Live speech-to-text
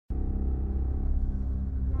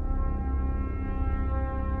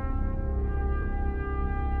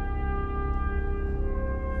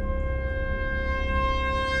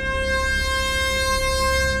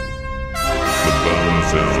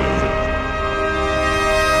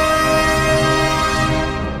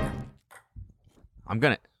I'm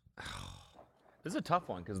gonna. This is a tough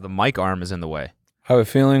one because the mic arm is in the way. I have a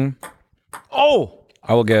feeling. Oh!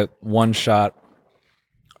 I will get one shot.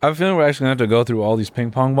 I have a feeling we're actually going to have to go through all these ping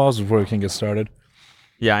pong balls before we can get started.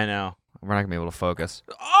 Yeah, I know. We're not going to be able to focus.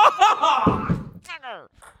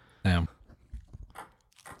 Damn.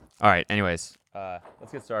 All right, anyways.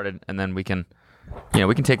 Let's get started, and then we can,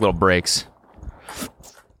 we can take little breaks.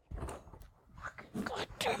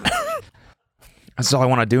 That's all I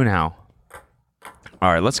want to do now.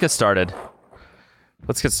 All right, let's get started.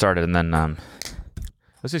 Let's get started, and then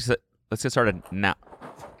let's get started now.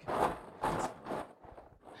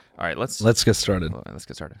 All right, let's get started. Let's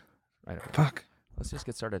get started. Right. Fuck. Let's just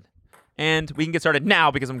get started, and we can get started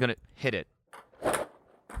now because I'm gonna hit it.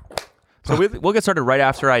 So we'll get started right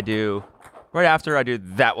after I do. Right after I do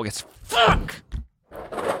that, we'll get. Fuck.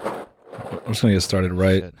 I'm just gonna get started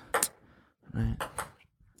right. Right.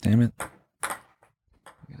 Damn it.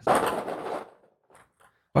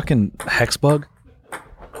 Fucking hex bug.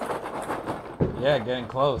 Yeah, getting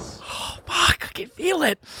close. Oh, fuck. I can feel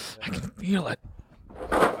it. I can feel it.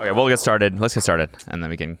 Okay, we'll get started. Let's get started, and then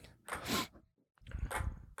we can.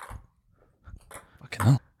 Fucking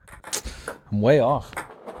hell. I'm way off.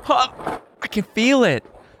 I can feel it.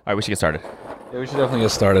 All right, we should get started. Yeah, we should definitely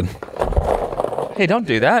get started. Hey, don't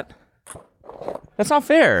do that. That's not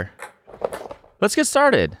fair. Let's get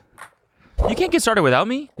started. You can't get started without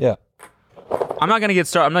me. Yeah. I'm not gonna get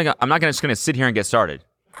started. I'm not just gonna sit here and get started.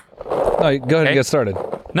 No, go ahead and get started.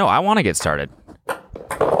 No, I want to get started.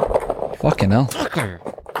 Fucking hell. All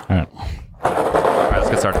right. All right, let's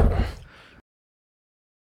get started.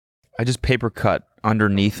 I just paper cut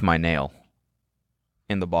underneath my nail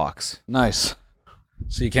in the box. Nice.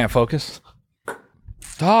 So you can't focus?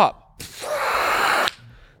 Stop.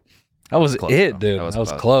 That was Close, it, though. dude. That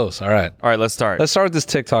was close. All right. All right, let's start. Let's start with this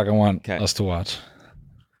TikTok I want Okay. us to watch.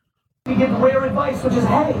 You give rare advice, which is,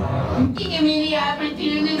 hey, Give me the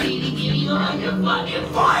opportunity to give you all your fucking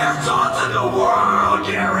fire thoughts in the world,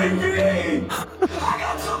 Gary V! I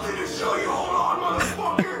got something to show you, hold on,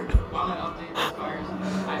 motherfucker! I'm gonna update this fire.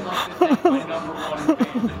 I'd like to thank my number one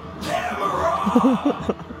fan,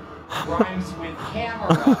 Tamara! Rhymes with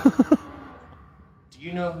camera. Do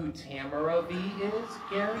you know who Tamara V is,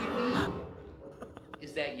 Gary V?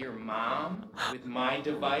 Is that your mom with my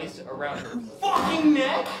device around her fucking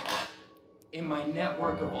neck? In my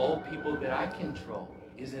network of old people that I control.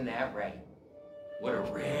 Isn't that right? What a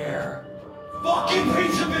rare fucking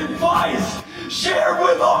piece of advice shared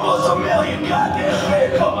with almost a million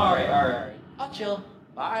goddamn people! Alright. I'll chill.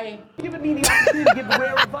 Bye. giving me the opportunity to give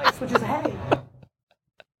rare advice, which is, hey.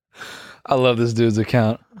 I love this dude's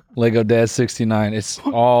account. Lego Dad 69. It's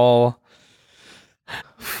all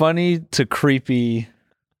funny to creepy.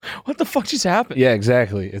 What the fuck just happened? Yeah,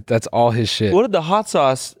 exactly. That's all his shit. What did the hot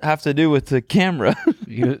sauce have to do with the camera?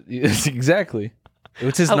 Exactly.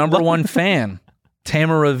 It's his number one fan,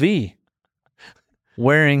 Tamara V,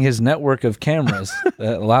 wearing his network of cameras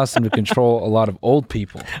that allows him to control a lot of old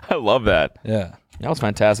people. I love that. Yeah. That was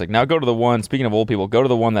fantastic. Now go to the one, speaking of old people, go to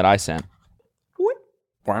the one that I sent. What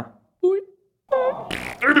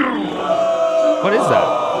is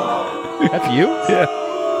that? That's you? Yeah.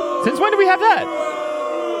 Since when do we have that?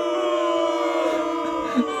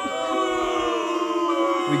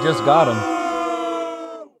 We just got him.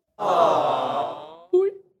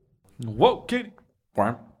 Whoa, kitty.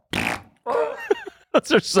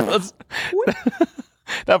 That's our son's.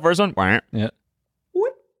 That first one. Yeah.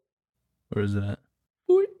 Where is it at?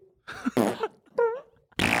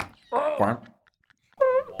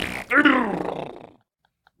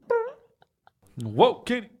 Whoa,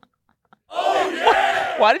 kitty. Oh,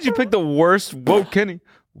 yeah! Why did you pick the worst Whoa, Kenny?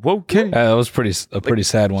 Whoa, Kenny. Yeah, that was a pretty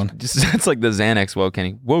sad one. That's like the Xanax Whoa,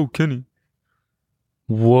 Kenny. Whoa, Kenny.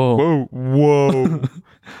 Whoa. Whoa. All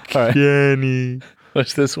right. Kenny.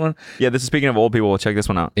 What's this one? Yeah, this is speaking of old people. We'll check this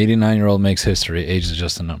one out. 89-year-old makes history. Age is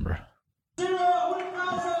just a number.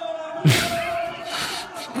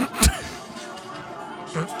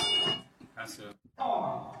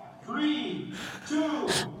 Three, two,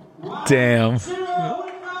 one. Damn.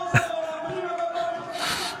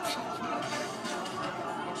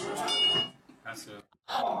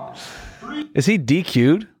 Is he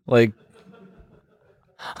DQ'd? Like,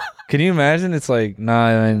 can you imagine? It's like, nah,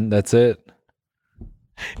 I mean, that's it.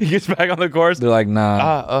 He gets back on the course. They're like,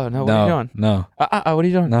 nah. Oh, no, what are you doing? No. What are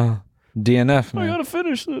you doing? No. DNF, I man. gotta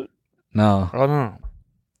finish it. No. Oh, no.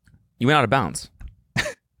 You went out of bounds.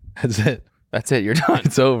 That's it. That's it. You're done.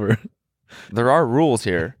 It's over. There are rules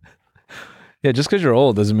here. Yeah, just because you're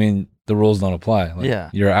old doesn't mean the rules don't apply. Like, Yeah.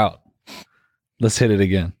 You're out. Let's hit it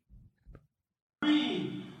again.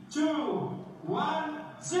 3, 2, 1,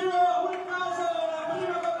 0.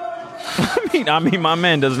 I mean, my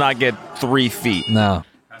man does not get 3 feet. No.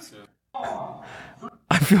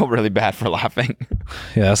 I feel really bad for laughing.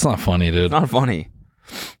 Yeah, that's not funny, dude. Not funny.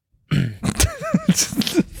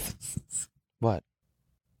 What?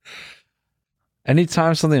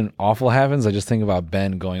 Anytime something awful happens, I just think about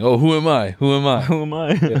Ben going, "Oh, who am I? Who am I? Who am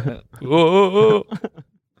I? Yeah. Whoa.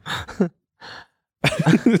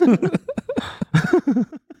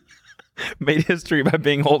 Made history by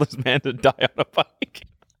being oldest man to die on a bike.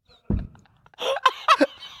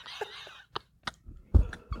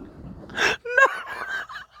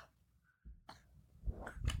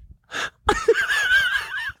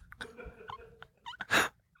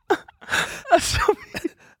 That's so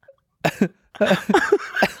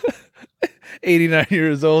 89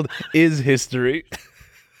 years old is history.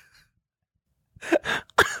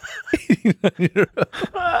 89 years old.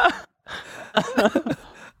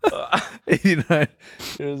 89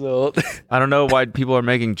 years old. I don't know why people are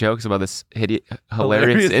making jokes about this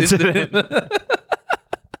hilarious incident.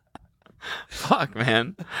 Fuck,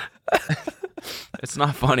 man. It's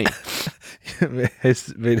not funny.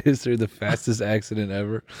 Made history the fastest accident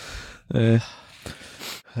ever.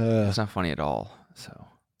 It's not funny at all. So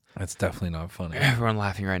That's definitely not funny. everyone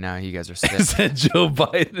laughing right now. You guys are sick. Is that Joe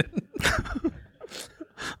Biden?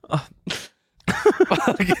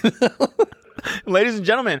 Ladies and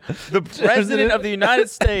gentlemen, the President of the United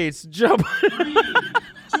States, Joe Biden.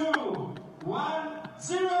 3, 2, 1,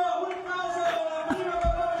 0.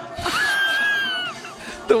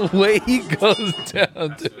 The way he goes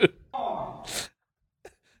down, dude.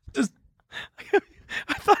 Just,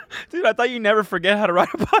 I thought you never forget how to ride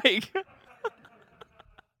a bike.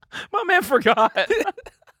 My man forgot.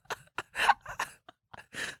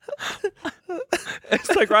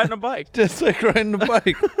 It's like riding a bike. Just like riding a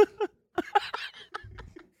bike.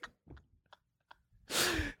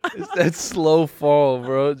 It's that slow fall,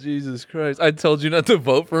 bro. Jesus Christ. I told you not to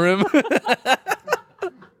vote for him.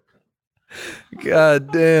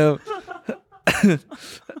 God damn.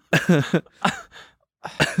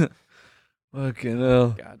 Fucking hell.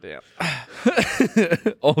 Goddamn.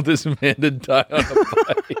 Oldest man to die on a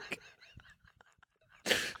bike.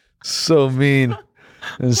 So mean.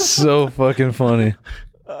 And so fucking funny.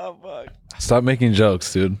 Oh, fuck. Stop making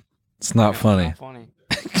jokes, dude. It's not funny. It's not funny.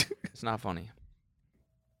 It's not funny.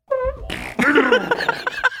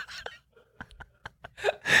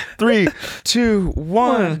 Three, 2,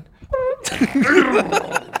 1.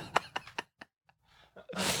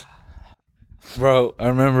 Bro, I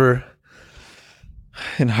remember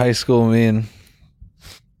in high school, me and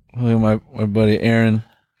my buddy Aaron,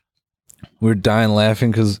 we were dying laughing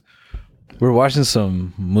because we were watching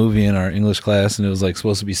some movie in our English class and it was like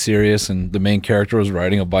supposed to be serious and the main character was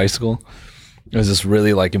riding a bicycle. It was this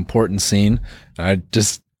really like important scene. And I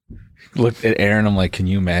just looked at Aaron. I'm like, can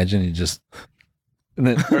you imagine? We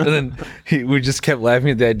just kept laughing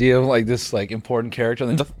at the idea of like this like important character.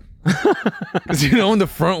 And then because you know when the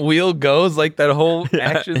front wheel goes, like that whole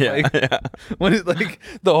action, when it like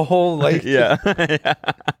the whole like the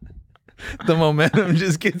momentum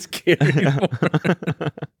just gets carried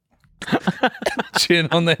forward. Chin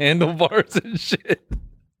on the handlebars and shit.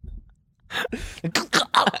 on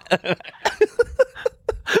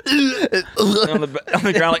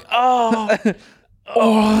the ground, like, oh.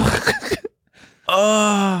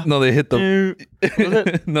 No, they hit the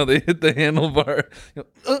no, they hit the handlebar.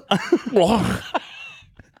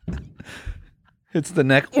 Hits the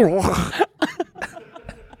neck.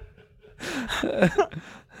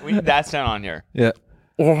 We need that sound on here. Yeah.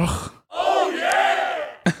 Oh yeah!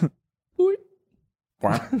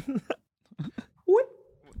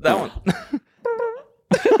 That one.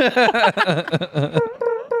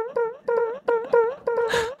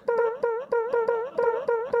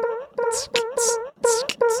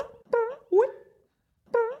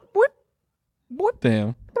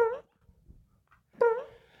 Damn.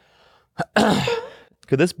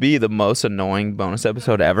 Could this be the most annoying bonus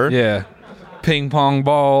episode ever? Yeah. Ping pong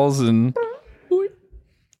balls and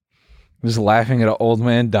just laughing at an old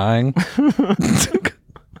man dying.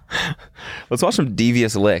 Let's watch some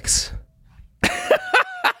devious licks.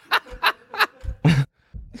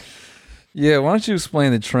 Yeah, why don't you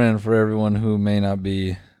explain the trend for everyone who may not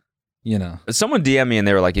be, you know. Someone DM me and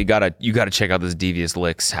they were like, you gotta check out this devious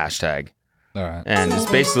licks hashtag. All right. And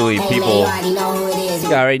it's basically people.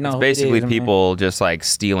 It's basically people just like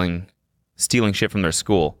stealing shit from their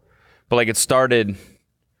school. But like it started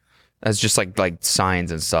as just like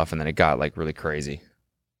signs and stuff, and then it got like really crazy.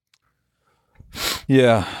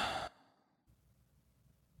 Yeah.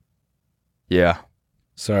 Yeah.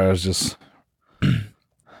 Sorry, I was just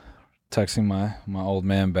texting my old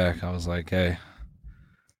man back. I was like, hey,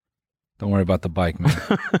 Don't worry about the bike, man.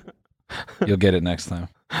 You'll get it next time.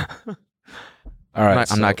 All right.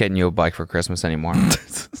 I'm not getting you a bike for Christmas anymore.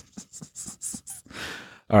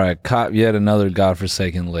 All right. Caught yet another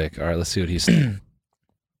godforsaken lick. All right. Let's see what he's saying.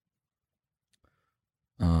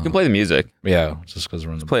 You can play the music. Yeah. Just because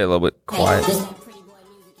we're in the. Play it a little bit quiet.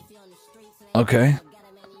 Okay.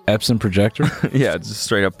 Epson projector. Yeah, it's just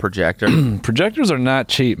straight up projector. Projectors are not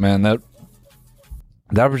cheap, man. That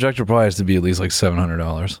projector probably has to be at least like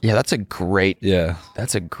 $700. Yeah, that's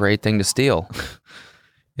a great thing to steal.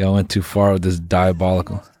 Y'all went too far with this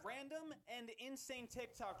diabolical. Random and insane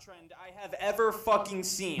TikTok trend I have ever fucking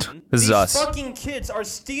seen. This is These us. fucking kids are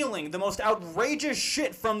stealing the most outrageous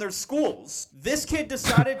shit from their schools. This kid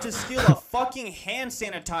decided to steal a fucking hand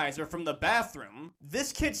sanitizer from the bathroom.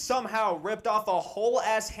 This kid somehow ripped off a whole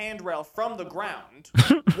ass handrail from the ground.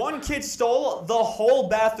 One kid stole the whole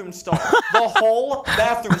bathroom stall. The whole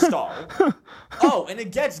bathroom stall. Oh, and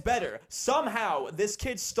it gets better. Somehow, this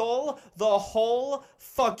kid stole the whole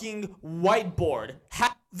fucking whiteboard.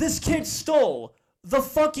 This kid stole the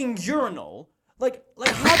fucking urinal. Like,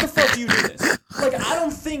 how the fuck do you do this? Like, I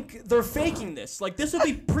don't think they're faking this. Like, this would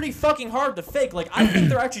be pretty fucking hard to fake. Like, I think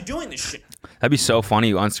they're actually doing this shit. That'd be so funny.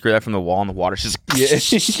 You unscrew that from the wall and the water's just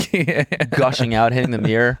Yeah. gushing out, hitting the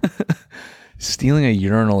mirror. Stealing a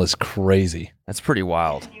urinal is crazy. That's pretty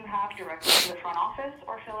wild. You have directly to the front office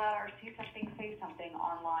or fill out our See Something, Say Something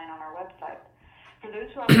online on our website. For those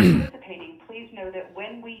who are participating, please know that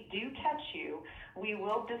when we do catch you, we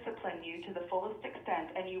will discipline you to the fullest extent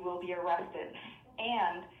and you will be arrested.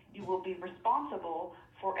 And you will be responsible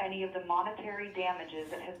for any of the monetary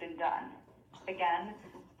damages that have been done. Again,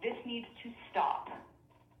 this needs to stop.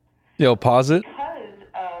 Yo, pause it. Because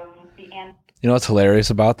of the You know what's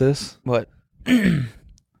hilarious about this? What? You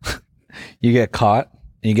get caught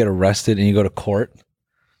and you get arrested and you go to court.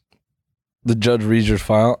 The judge reads your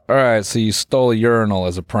file. All right, so you stole a urinal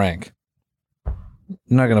as a prank. I'm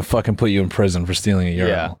not gonna fucking put you in prison for stealing a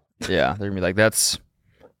urinal. Yeah. They're gonna be like, that's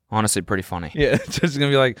honestly pretty funny. Yeah, it's just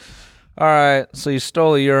gonna be like, all right, so you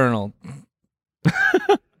stole a urinal.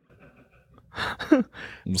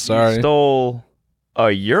 I'm sorry. Stole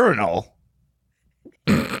a urinal.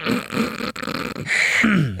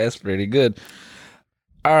 That's pretty good.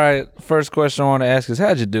 All right, first question I want to ask is,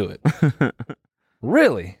 how'd you do it?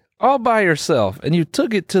 Really? All by yourself, and you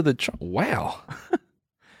took it to the wow.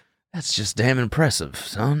 That's just damn impressive,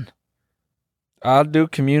 son. I'll do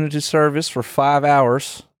community service for 5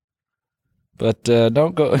 hours, but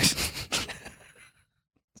don't go.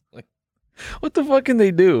 What the fuck can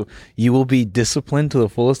they do? You will be disciplined to the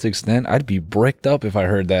fullest extent. I'd be bricked up if I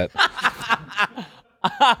heard that.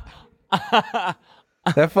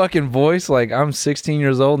 That fucking voice, like I'm 16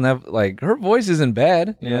 years old, and that, like her voice isn't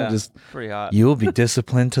bad. You know, just pretty hot. You will be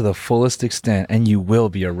disciplined to the fullest extent, and you will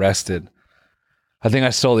be arrested. I think I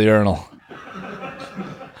stole the urinal.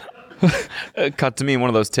 Cut to me in one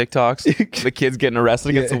of those TikToks. The kids getting arrested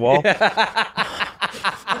against the wall.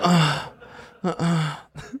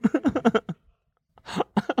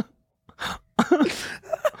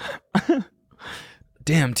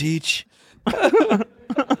 Damn, Teach.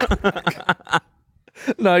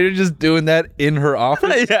 No, you're just doing that in her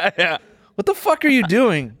office. Yeah. What the fuck are you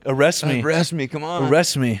doing? Arrest me. Arrest me, come on.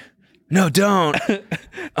 Arrest me. No, don't.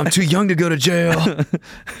 I'm too young to go to jail.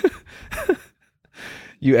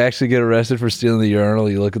 You actually get arrested for stealing the urinal.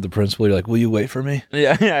 You look at the principal. You're like, will you wait for me?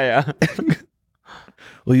 Yeah.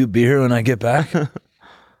 Will you be here when I get back?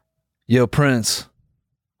 Yo, Prince,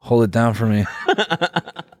 hold it down for me.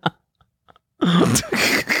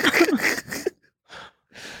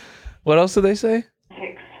 What else did they say?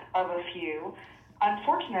 Pics of a few.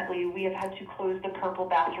 Unfortunately, we have had to close the purple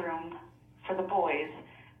bathroom for the boys.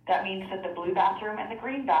 That means that the blue bathroom and the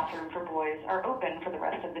green bathroom for boys are open for the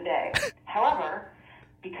rest of the day. However,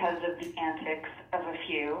 because of the antics of a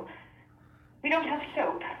few, we don't have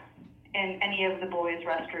soap in any of the boys'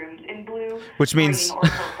 restrooms in blue, Which means green, or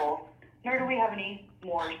purple. Nor do we have any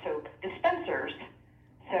more soap dispensers.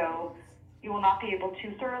 So you will not be able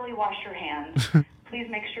to thoroughly wash your hands. Please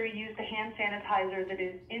make sure you use the hand sanitizer that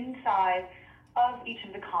is inside of each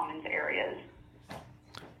of the commons areas.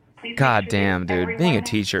 Please God make sure damn, that dude. Being a everyone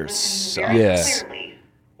teacher listens sucks. very Yeah. clearly.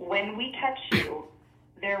 When we catch you,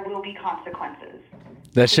 there will be consequences.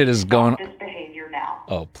 That shit is Stop going. this behavior now.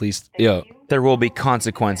 Oh, please. Thank Yo, you. There will be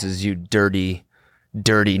consequences, you dirty,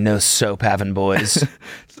 no soap having boys.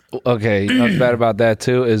 okay. You know what's bad about that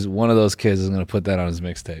too is one of those kids is going to put that on his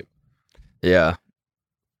mixtape. Yeah.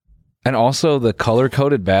 And also the color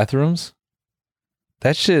coded bathrooms.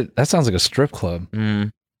 That shit. That sounds like a strip club.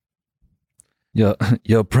 Mm. Yo,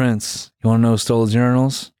 Prince. You want to know who stole his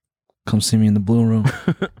urinals? Come see me in the blue room.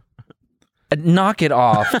 Knock it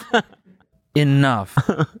off. Enough.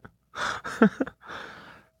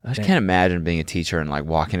 I just can't imagine being a teacher and like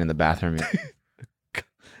walking in the bathroom.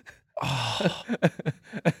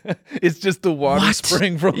 It's just the water What?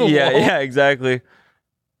 spraying from the wall. Yeah, exactly.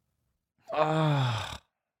 Oh,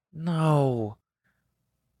 no.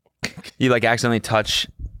 You like accidentally touch,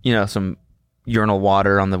 some urinal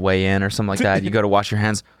water on the way in or something like that. You go to wash your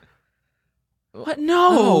hands. What?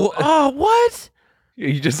 No. Oh, what?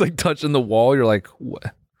 You just like touching the wall. You're like,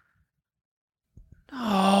 what?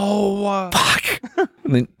 Oh, Fuck.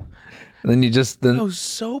 And then you just no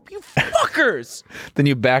soap, you fuckers. then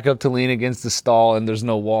you back up to lean against the stall and there's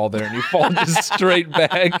no wall there and you fall just straight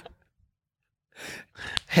back.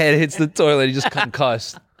 Head hits the toilet. You just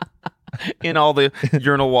concussed. In all the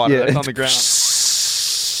urinal water Yeah. that's on the ground.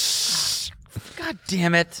 God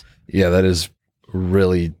damn it. Yeah, that is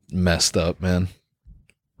really messed up, man.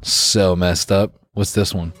 So messed up. What's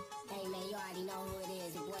this one?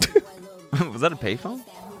 Was that a payphone?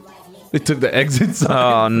 They took the exit sign.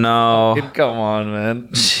 Oh, no. Come on, man.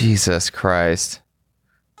 Jesus Christ.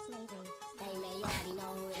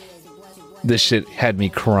 This shit had me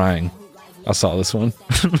crying. I saw this one.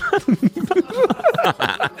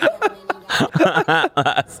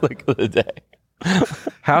 Last look of the day.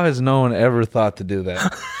 How has no one ever thought to do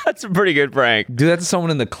that? That's a pretty good prank. Do that to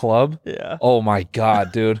someone in the club? Yeah. Oh my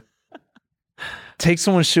God, dude. Take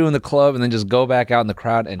someone's shoe in the club and then just go back out in the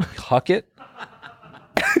crowd and huck it.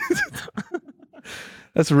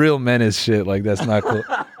 That's real menace shit. Like, that's not cool.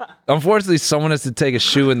 Unfortunately, someone has to take a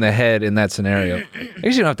shoe in the head in that scenario. I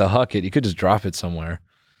guess you don't have to huck it. You could just drop it somewhere.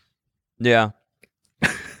 Yeah.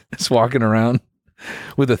 Just walking around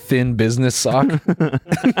with a thin business sock. On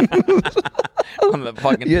the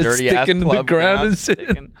fucking Yeah, dirty ass sticking to the club ground and shit.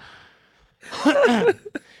 sticking.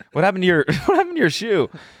 What happened to your shoe?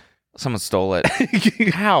 Someone stole it.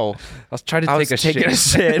 How? I was trying to I take was a taking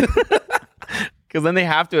shit. a shit. Because then they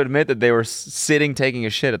have to admit that they were sitting taking a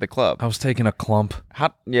shit at the club. I was taking a clump.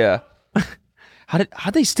 How? Yeah.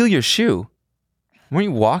 How'd they steal your shoe? Weren't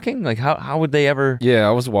you walking? Like how would they ever? Yeah,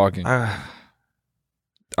 I was walking. I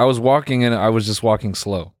was walking and I was just walking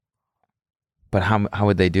slow. But how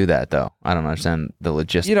would they do that though? I don't understand the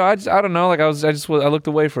logistics. I don't know. Like I looked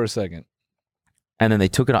away for a second. And then they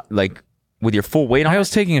took it like with your full weight on. I was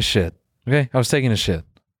taking a shit. Okay, I was taking a shit.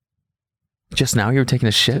 Just now you were taking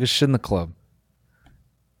a Took shit. a shit in the club.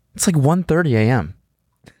 It's like 1:30 a.m.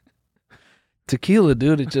 Tequila,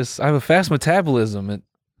 dude. I have a fast metabolism.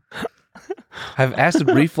 I have acid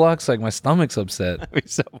reflux. Like my stomach's upset. That'd be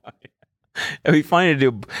so funny. It'd be funny to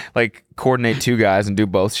do like coordinate two guys and do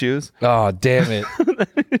both shoes. Oh, damn it.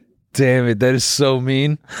 Damn it. That is so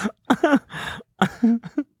mean.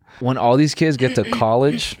 When all these kids get to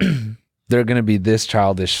college, they're going to be this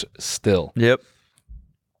childish still. Yep.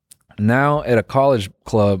 Now at a college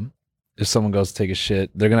club, if someone goes to take a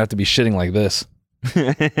shit, they're going to have to be shitting like this.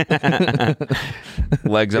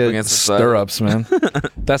 Legs up Yeah, against the side. stirrups, man.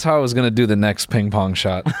 That's how I was going to do the next ping pong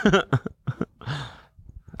shot.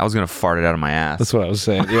 I was gonna fart it out of my ass. That's what I was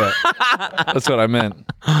saying. Yeah. That's what I meant.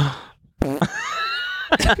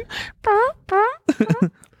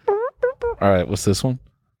 All right, what's this one?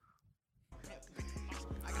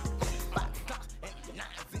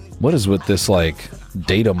 What is with this, like,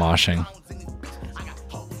 data moshing?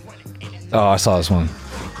 Oh, I saw this one.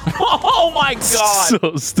 Oh my god!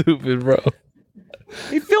 So stupid, bro.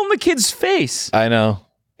 He filmed the kid's face I know.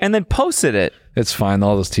 and then posted it. It's fine.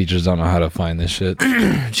 All those teachers don't know how to find this shit.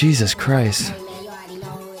 Jesus Christ!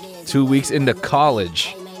 2 weeks into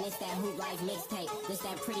college.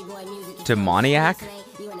 Demoniac?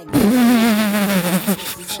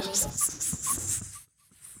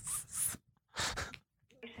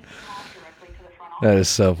 That is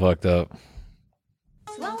so fucked up.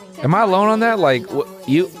 Am I alone on that? Like,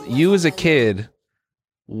 you as a kid,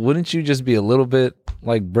 wouldn't you just be a little bit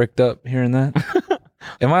like bricked up hearing that?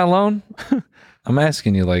 Am I alone? I'm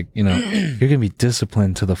asking you, like, you're gonna be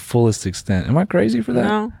disciplined to the fullest extent. Am I crazy for that?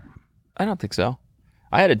 No, I don't think so.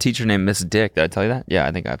 I had a teacher named Miss Dick. Did I tell you that? Yeah,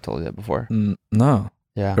 I think I've told you that before. No.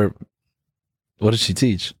 Yeah. What did she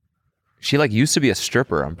teach? She like used to be a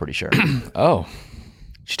stripper, I'm pretty sure. Oh.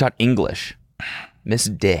 She taught English. Miss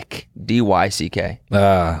Dick. D-Y-C-K.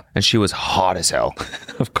 Ah, And she was hot as hell.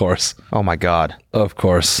 of course. Oh my God. Of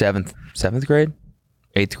course. Seventh grade?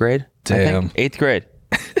 8th grade? I think. Damn. 8th grade.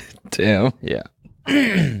 Damn. Yeah.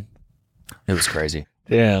 It was crazy.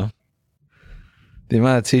 Damn. The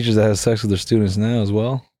amount of teachers that have sex with their students now as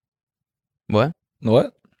well. What?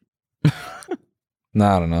 What? No,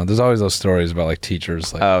 I don't know. There's always those stories about like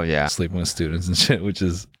teachers like Oh, yeah. sleeping with students and shit, which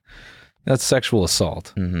is that's sexual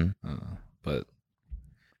assault. Mm-hmm. But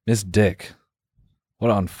Miss Dick, What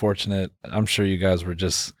unfortunate. I'm sure you guys were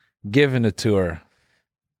just giving it to her.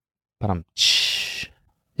 But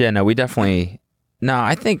yeah, no, we definitely. No,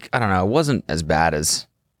 I think I don't know. It wasn't as bad as.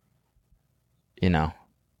 I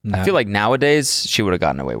feel like nowadays she would have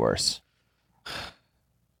gotten away worse.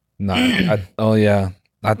 No.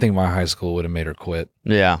 I think my high school would have made her quit.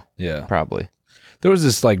 Yeah, Yeah. probably. There was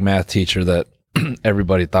this like math teacher that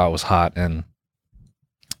everybody thought was hot, and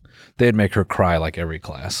they'd make her cry like every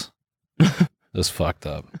class. It was fucked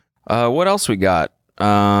up. What else we got?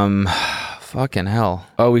 Fucking hell.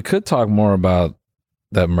 Oh, we could talk more about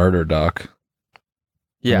that murder doc.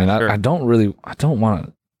 Yeah, I mean, sure. I don't want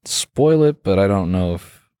to spoil it, but I don't know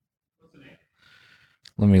if.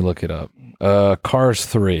 Let me look it up. Cars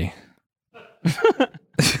 3.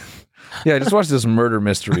 Yeah, I just watched this murder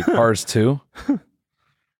mystery, Cars 2.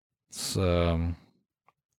 It's, let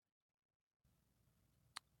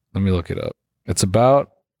me look it up. It's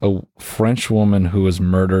about a French woman who was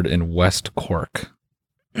murdered in West Cork.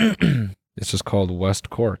 It's just called West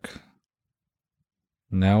Cork.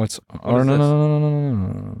 Now it's. Oh,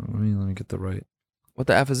 no. Let me get the right. What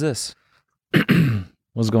the F is this?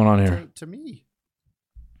 What's going on here? To me.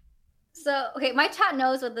 So, okay, my chat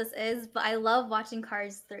knows what this is, but I love watching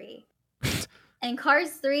Cars 3. And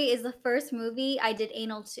Cars 3 is the first movie I did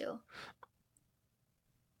anal to.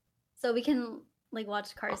 So we can like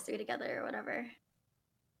watch Cars 3 together or whatever.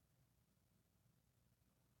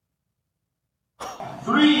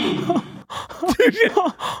 3.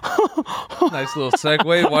 Nice little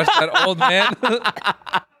segue. Watch that old man.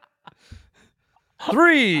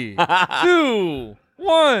 3, 2,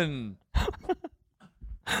 1.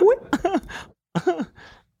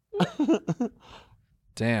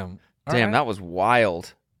 Damn. All Damn, right. that was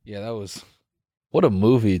wild. Yeah, that was. What a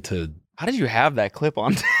movie to. How did you have that clip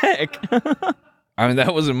on deck? I mean,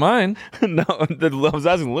 that wasn't mine. No, I was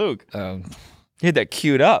asking Luke. It He had that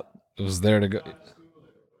queued up. was there to go.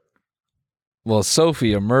 Well,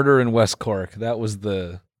 Sophie, a murder in West Cork. That was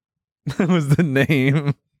the. That was the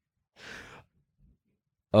name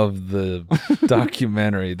of the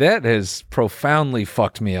documentary. That has profoundly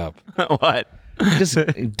fucked me up. What? Just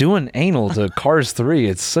doing anal to Cars 3.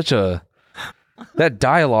 It's such a. That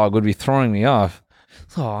dialogue would be throwing me off.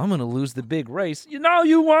 Oh, I'm going to lose the big race. No,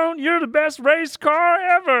 you won't. You're the best race car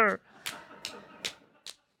ever.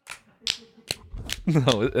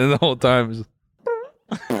 No, and the whole time is.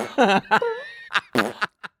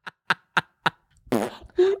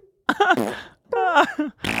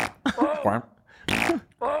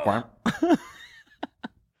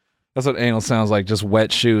 That's what anal sounds like, just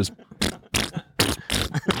wet shoes.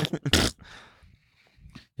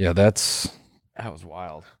 Yeah, that was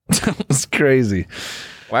wild. That was crazy.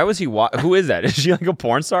 Why was he? Who is that? Is she like a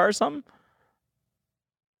porn star or something?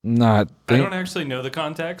 Not. I don't actually know the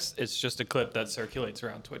context. It's just a clip that circulates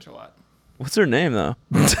around Twitch a lot. What's her name though?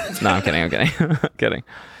 No, I'm kidding. I'm kidding.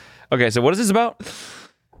 Okay, so what is this about?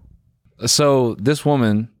 So this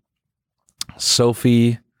woman,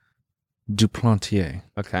 Sophie Duplantier.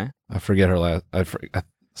 Okay. I forget her last.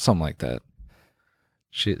 Something like that.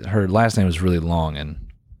 Her last name is really long and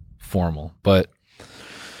formal, but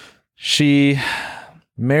she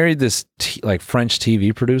married this French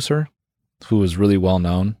TV producer who was really well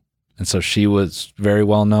known, and so she was very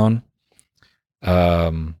well known.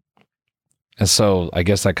 And so I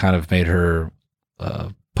guess that kind of made her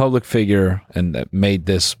a public figure, and that made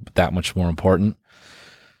this that much more important.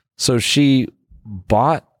 So she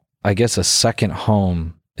bought, I guess, a second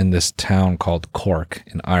home in this town called Cork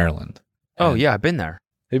in Ireland. Oh yeah, I've been there.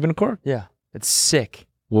 Have you been to Cork? Yeah, it's sick.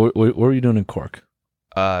 What were you doing in Cork?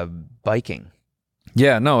 Biking.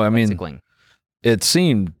 Yeah, no, I mean, Bicycling. it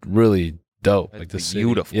seemed really dope. Like the city.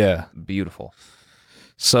 Beautiful. Yeah, beautiful.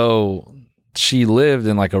 So she lived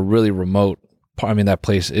in like a really remote. I mean, that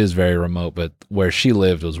place is very remote, but where she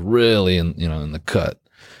lived was really in the cut,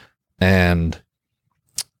 and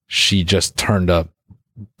she just turned up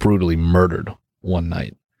brutally murdered one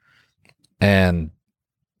night. And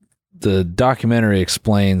the documentary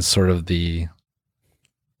explains sort of the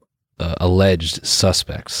alleged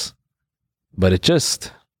suspects, but it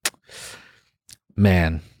just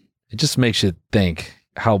makes you think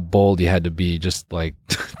how bold you had to be just like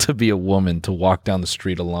to be a woman to walk down the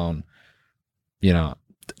street alone,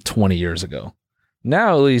 20 years ago.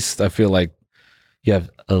 Now, at least I feel like you have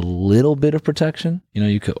a little bit of protection.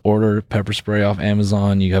 You could order pepper spray off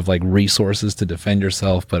Amazon. You have like resources to defend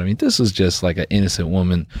yourself. But I mean, this is just like an innocent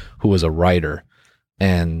woman who was a writer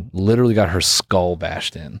and literally got her skull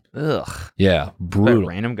bashed in. Ugh. Yeah. Brutal. That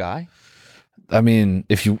random guy? I mean,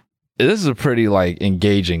 this is a pretty like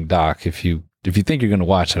engaging doc. If you think you're going to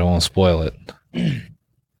watch it, I won't spoil it.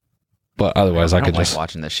 But otherwise, I don't could like just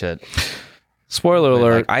watching this shit. spoiler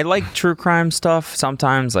alert. Like, I like true crime stuff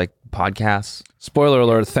sometimes, like podcasts. Spoiler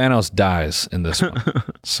alert, Thanos dies in this one.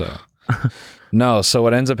 So, no. So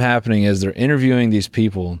what ends up happening is they're interviewing these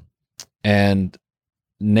people, and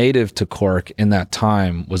native to Cork in that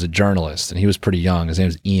time was a journalist, and he was pretty young. His name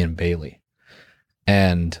was Ian Bailey.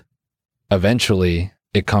 And eventually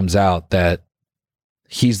it comes out that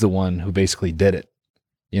he's the one who basically did it.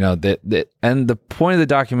 You know, and the point of the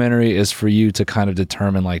documentary is for you to kind of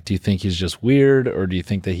determine, like, do you think he's just weird or do you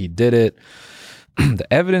think that he did it? The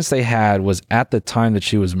evidence they had was at the time that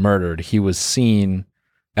she was murdered, he was seen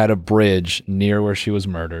at a bridge near where she was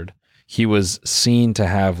murdered. He was seen to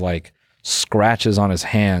have like scratches on his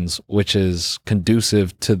hands, which is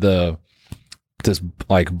conducive to this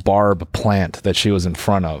like barb plant that she was in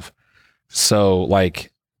front of. So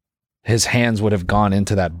like his hands would have gone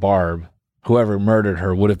into that barb. Whoever murdered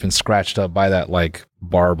her would have been scratched up by that like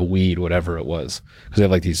barb weed, whatever it was, because they have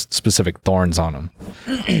like these specific thorns on them.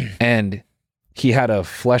 And he had a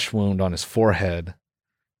flesh wound on his forehead.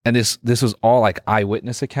 And this was all like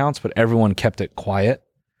eyewitness accounts, but everyone kept it quiet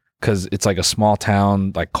because it's like a small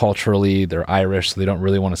town, like culturally they're Irish, so they don't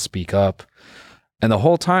really want to speak up. And the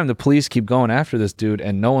whole time the police keep going after this dude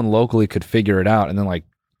and no one locally could figure it out. And then like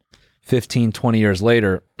 15, 20 years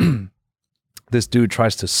later, this dude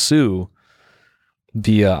tries to sue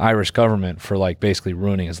the Irish government for like basically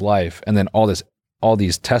ruining his life. And then all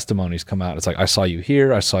these testimonies come out. It's like, I saw you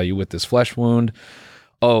here. I saw you with this flesh wound.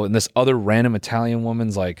 Oh, and this other random Italian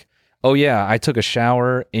woman's like, oh yeah, I took a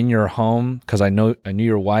shower in your home because I knew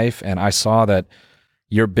your wife, and I saw that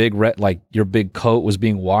your big coat was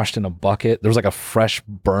being washed in a bucket. There was like a fresh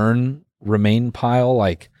burn remain pile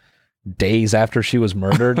like days after she was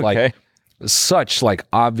murdered. Okay. Like such like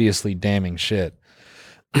obviously damning shit.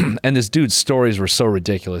 And this dude's stories were so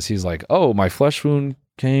ridiculous. He's like, oh, my flesh wound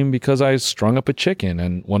came because I strung up a chicken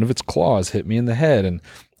and one of its claws hit me in the head, and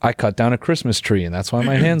I cut down a Christmas tree and that's why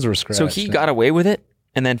my hands were scratched. So he got away with it,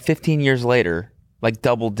 and then 15 years later, like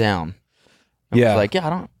doubled down. And Yeah. was like, I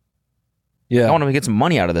want to get some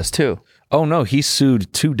money out of this too. Oh no, he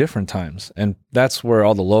sued 2 different times. And that's where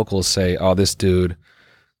all the locals say, oh, this dude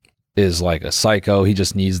is like a psycho. He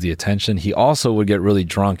just needs the attention. He also would get really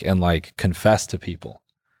drunk and like confess to people.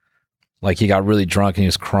 Like he got really drunk and he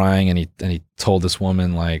was crying and he told this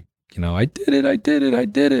woman like, you know, I did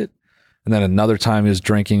it. And then another time he was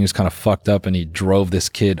drinking, he was kind of fucked up and he drove this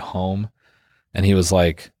kid home. And he was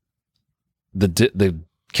like, the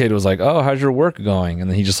kid was like, oh, how's your work going? And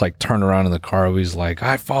then he just like turned around in the car. He's like,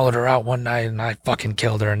 I followed her out one night and I fucking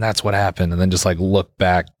killed her and that's what happened. And then just like looked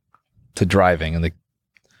back to driving and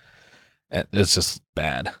it's just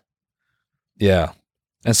bad. Yeah.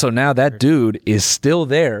 And so now that dude is still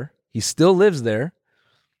there. He still lives there.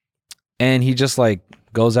 And he just like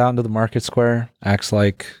goes out into the market square, acts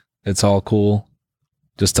like it's all cool.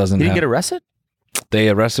 Just doesn't Did he get arrested? They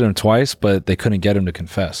arrested him twice, but they couldn't get him to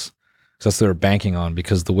confess. That's what they were banking on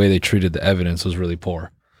because the way they treated the evidence was really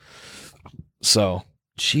poor. So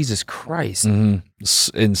Jesus Christ. It's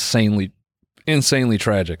insanely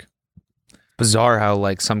tragic. Bizarre how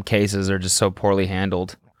like some cases are just so poorly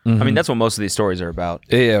handled. I mean, that's what most of these stories are about.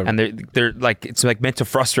 Yeah. And they're like, it's like meant to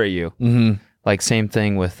frustrate you. Like same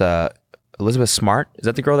thing with Elizabeth Smart. Is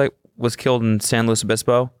that the girl that was killed in San Luis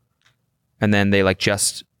Obispo? And then they like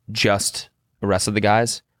just arrested the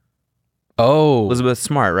guys. Oh, Elizabeth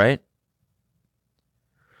Smart, right?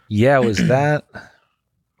 Yeah, was that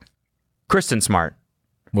Kristen Smart?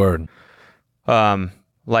 Word.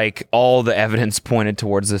 Like all the evidence pointed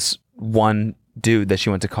towards this one dude that she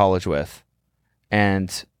went to college with,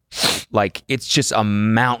 and like it's just a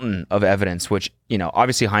mountain of evidence. Which, you know,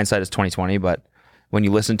 obviously hindsight is 20/20, but when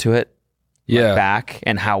you listen to it, back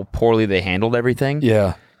and how poorly they handled everything,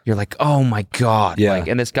 you're like, oh my god, like,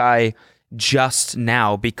 and this guy just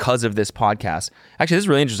now because of this podcast. Actually, this is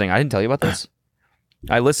really interesting. I didn't tell you about this.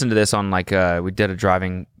 I listened to this on like we did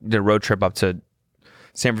a road trip up to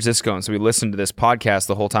San Francisco, and so we listened to this podcast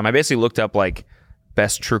the whole time. I basically looked up like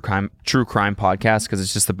best true crime podcast because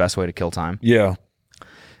it's just the best way to kill time. Yeah.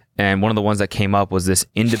 And one of the ones that came up was this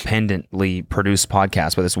independently produced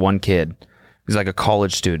podcast by this one kid who's like a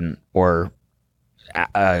college student or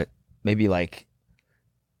maybe like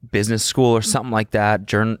business school or something like that,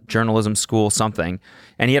 journalism school, something.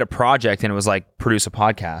 And he had a project and it was like produce a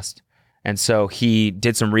podcast. And so he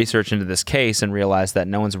did some research into this case and realized that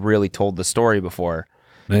no one's really told the story before.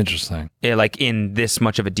 Interesting. Like in this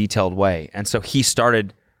much of a detailed way. And so he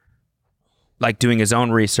started like doing his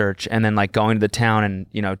own research and then like going to the town and,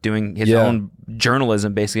 you know, doing his own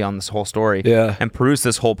journalism basically on this whole story. Yeah. And produced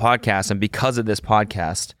this whole podcast. And because of this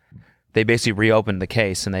podcast, they basically reopened the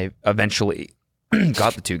case and they eventually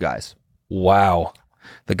got the two guys. Wow.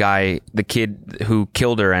 The kid who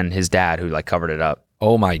killed her and his dad who like covered it up.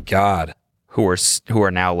 Oh my God. Who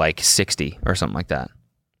are now like 60 or something like that.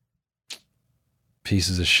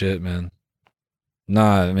 Pieces of shit, man.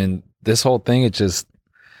 Nah, I mean, this whole thing, it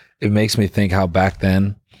makes me think how back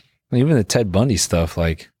then, even the Ted Bundy stuff,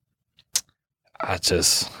 like, I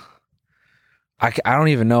don't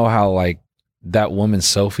even know how like that woman,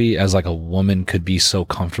 Sophie, as like a woman could be so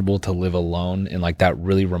comfortable to live alone in like that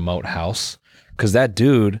really remote house. Cause that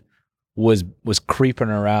dude was creeping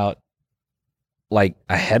her out like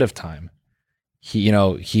ahead of time.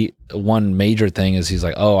 One major thing is he's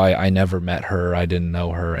like, oh, I never met her. I didn't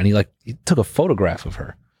know her. And he took a photograph of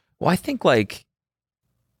her. Well, I think like,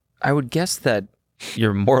 I would guess that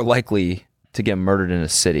you're more likely to get murdered in a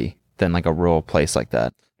city than like a rural place like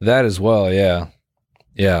that. That as well. Yeah.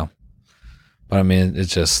 Yeah. But I mean,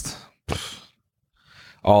 it's just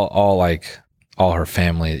all her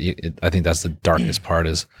family. I think that's the darkest part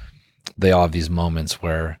is they all have these moments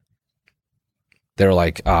where they're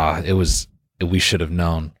like, we should have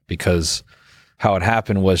known, because how it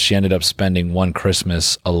happened was she ended up spending one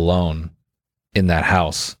Christmas alone in that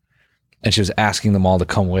house, and she was asking them all to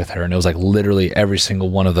come with her. And it was like literally every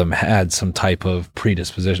single one of them had some type of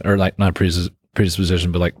predisposition, or like not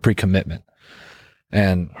predisposition, but like pre-commitment.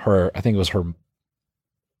 And I think it was her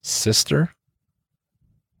sister.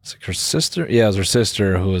 It's like her sister. Yeah, it was her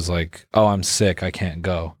sister who was like, oh, I'm sick. I can't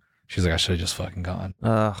go. She's like, I should have just fucking gone.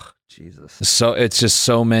 Ugh, Jesus. So it's just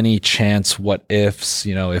so many chance what ifs,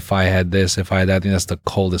 if I had this, if I had that. I think that's the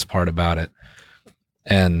coldest part about it.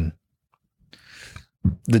 And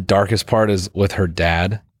the darkest part is with her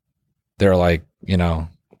dad. They're like,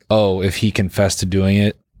 oh, if he confessed to doing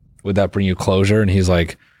it, would that bring you closure? And he's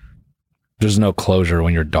like, there's no closure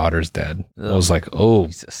when your daughter's dead. Ugh. I was like, oh.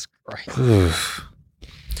 Jesus Christ. Oof.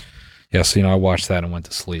 Yeah, so I watched that and went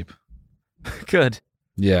to sleep. Good.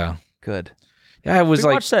 Yeah. Good. Yeah, I was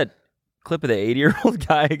like, watch that clip of the 80-year-old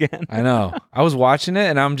guy again. I know. I was watching it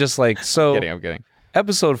and I'm just like, so I'm kidding.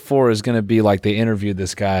 Episode 4 is going to be like they interviewed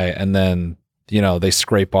this guy and then, they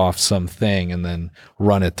scrape off something and then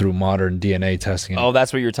run it through modern DNA testing. Oh,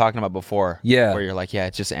 that's what you were talking about before. Yeah. Where you're like, yeah,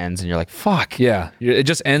 it just ends and you're like, fuck. Yeah. It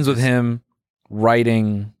just ends with him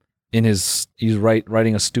writing he's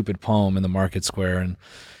writing a stupid poem in the market square. And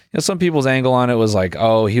some people's angle on it was like,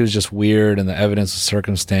 oh, he was just weird and the evidence of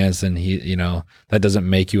circumstance and he, that doesn't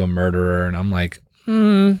make you a murderer. And I'm like,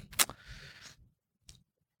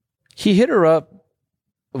 he hit her up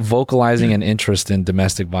vocalizing an interest in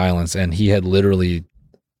domestic violence, and he had literally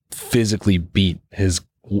physically beat his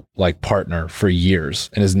like partner for years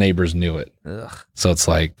and his neighbors knew it. Ugh. So it's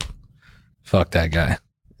like, fuck that guy.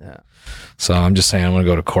 Yeah. So I'm just saying I'm going to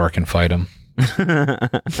go to Cork and fight him.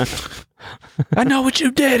 I know what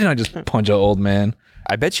you did. And I just punch an old man.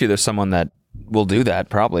 I bet you there's someone that will do that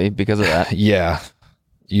probably because of that. Yeah.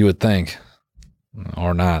 You would think.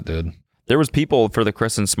 Or not, dude. There was people for the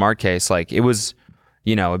Kristen Smart case. Like it was,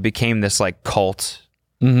 it became this like cult,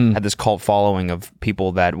 had this cult following of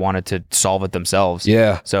people that wanted to solve it themselves.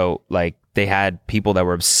 Yeah. So like they had people that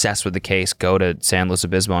were obsessed with the case go to San Luis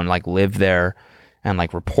Obispo and like live there and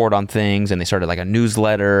like report on things. And they started like a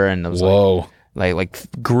newsletter and it was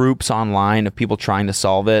like groups online of people trying to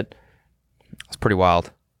solve it. It's pretty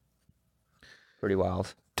wild. Pretty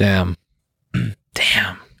wild. Damn.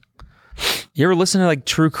 Damn. You ever listen to like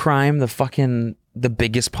True Crime, the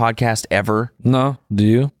biggest podcast ever? No. Do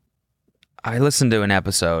you? I listened to an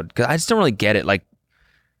episode because I just don't really get it. Like,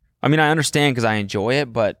 I mean, I understand because I enjoy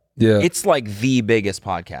it, but it's like the biggest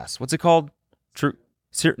podcast. What's it called?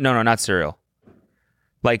 No, not Serial.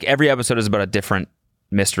 Like every episode is about a different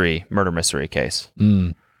murder mystery case.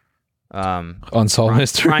 Unsolved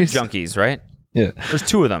mysteries. Crime Junkies, right? Yeah. There's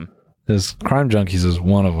 2 of them. There's Crime Junkies is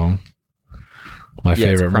one of them. My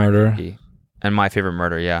favorite murder. Junkie. And My Favorite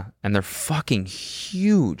Murder, yeah. And they're fucking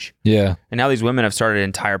huge. Yeah. And now these women have started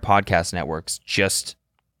entire podcast networks just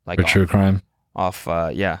like for true crime.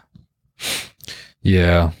 Yeah.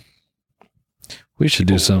 Yeah. We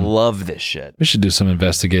should love this shit. We should do some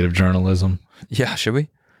investigative journalism. Yeah, should we?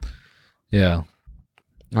 Yeah.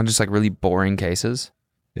 On just like really boring cases.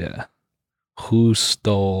 Yeah. Who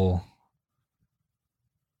stole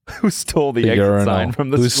the exit urinal sign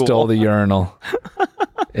from the Who school? stole the urinal?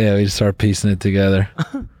 Yeah, we just start piecing it together.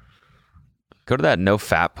 Go to that no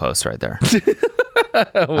fap post right there. I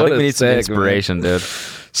think we need some inspiration, dude.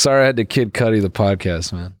 Sorry I had to Kid Cudi the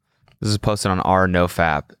podcast, man. This is posted on our no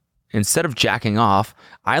fap. Instead of jacking off,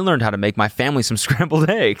 I learned how to make my family some scrambled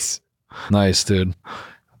eggs. Nice, dude.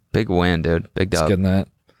 Big win, dude. Big dub. Let's get in that.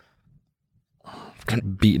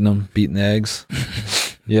 beating the eggs.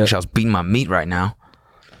 Yeah, Wish I was beating my meat right now.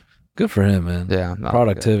 good for him, man. Yeah, no,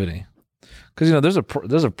 Productivity. Because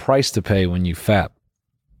there's a price to pay when you fap.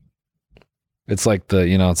 It's like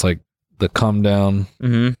it's like the come down.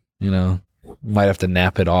 Mm-hmm. Might have to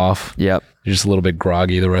nap it off. Yep. You're just a little bit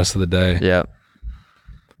groggy the rest of the day. Yep.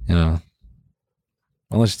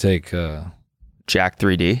 Unless you take Jack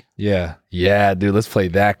 3D. yeah, dude. Let's play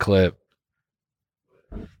that clip.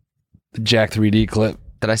 The Jack 3D clip.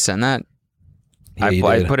 Did I send that? Yeah,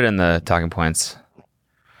 I put it in the talking points.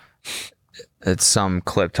 It's some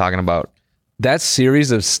clip talking about that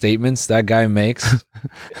series of statements that guy makes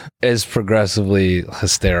is progressively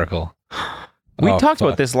hysterical. We talked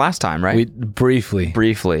about this last time, right? We briefly,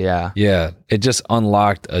 yeah. Yeah, it just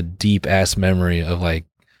unlocked a deep ass memory of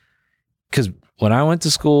because when I went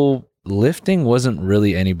to school, lifting wasn't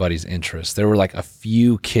really anybody's interest. There were like a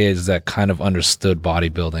few kids that kind of understood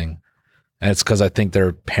bodybuilding, and it's because I think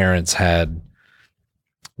their parents had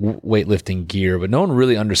weightlifting gear, but no one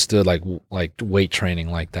really understood like weight training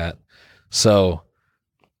like that. So,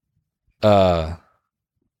 I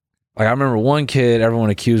remember one kid, everyone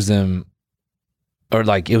accused him. Or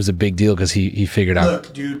it was a big deal because he figured out.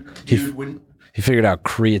 Look, dude, he figured out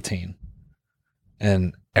creatine,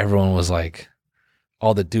 and everyone was like,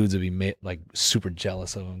 all the dudes would be super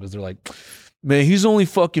jealous of him because they're like, man, he's only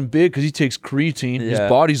fucking big because he takes creatine. His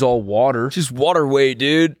body's all water, just water weight,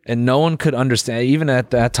 dude. And no one could understand. Even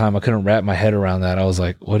at that time, I couldn't wrap my head around that. I was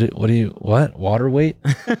like, what water weight?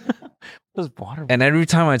 Water. And every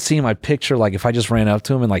time I'd see him, I'd picture if I just ran up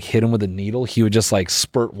to him and hit him with a needle, he would just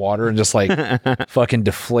spurt water and just fucking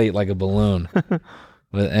deflate like a balloon.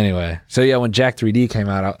 But anyway, so yeah, when Jack 3D came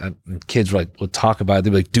out, and kids would talk about it,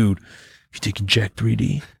 they'd be like, dude, you taking Jack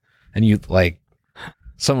 3D? And you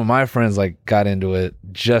some of my friends got into it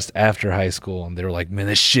just after high school, and they were like, man,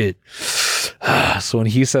 this shit. So when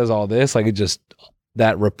he says all this, it just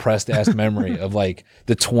that repressed ass memory of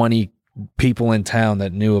the 20 people in town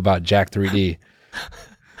that knew about Jack 3D.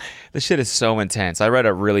 This shit is so intense. I read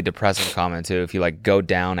a really depressing comment too. If you go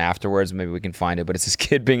down afterwards, maybe we can find it. But it's this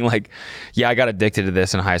kid being like, yeah, I got addicted to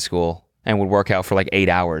this in high school and would work out for 8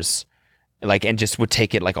 hours. And just would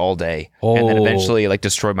take it all day. And then eventually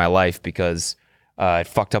destroyed my life because it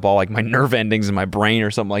fucked up all my nerve endings in my brain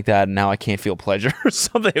or something like that. And now I can't feel pleasure or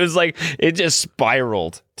something. It was it just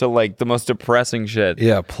spiraled to the most depressing shit.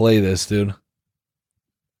 Yeah, play this, dude.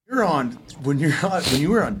 When you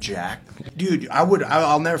were on Jack, dude,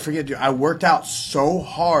 I'll never forget, dude. I worked out so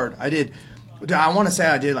hard. I want to say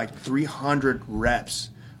I did 300 reps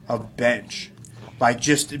of bench,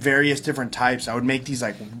 just various different types. I would make these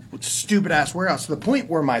stupid ass workouts to the point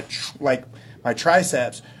where my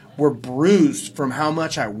triceps were bruised from how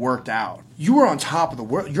much I worked out. You were on top of the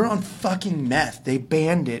world. You're on fucking meth. They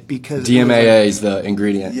banned it because DMAA is the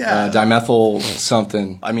ingredient. Yeah, dimethyl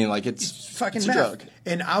something. I mean, it's fucking it's meth. a drug.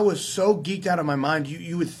 And I was so geeked out of my mind.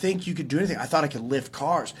 You would think you could do anything. I thought I could lift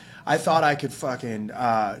cars. I thought I could fucking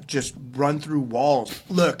just run through walls.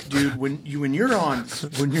 Look, dude, when you were on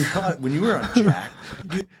Jack,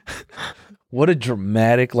 dude. What a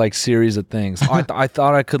dramatic series of things. I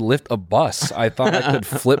thought I could lift a bus. I thought I could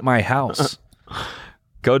flip my house.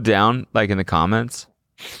 Go down in the comments.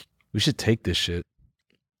 We should take this shit.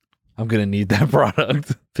 I'm gonna need that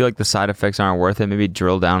product. Feel like the side effects aren't worth it. Maybe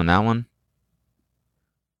drill down on that one.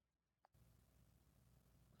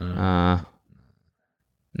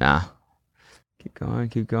 Nah. Keep going.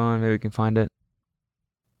 Maybe we can find it.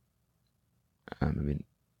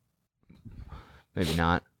 Maybe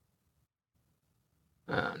not.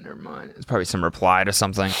 Never mind. It's probably some reply to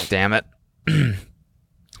something. Damn it.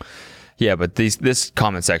 Yeah, but this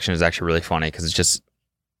comment section is actually really funny because it's just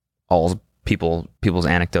all people's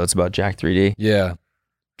anecdotes about Jack 3D. Yeah.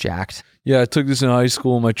 Jacked. Yeah, I took this in high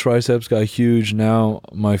school. My triceps got huge. Now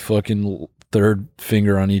my fucking third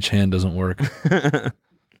finger on each hand doesn't work.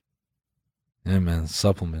 Yeah, man.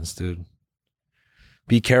 Supplements, dude.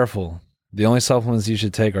 Be careful. The only supplements you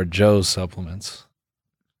should take are Joe's supplements.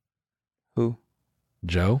 Who?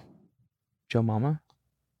 Joe? Joe Mama?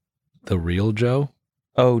 The real Joe?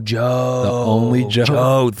 Oh, Joe. The only Joe?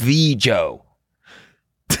 Joe, the Joe.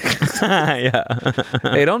 Yeah.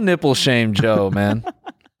 Hey, don't nipple shame Joe, man. Look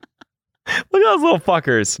at those little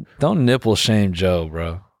fuckers. Don't nipple shame Joe,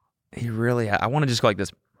 bro. He really, I want to just go like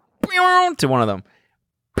this to one of them.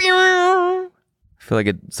 I feel like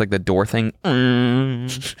it's like the door thing. I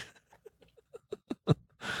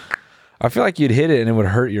feel like you'd hit it and it would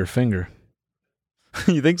hurt your finger.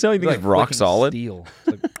 You think so? You think it's rock solid? Steel.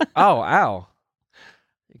 Oh, ow.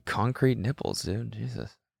 Concrete nipples, dude.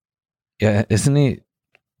 Jesus. Yeah, isn't he?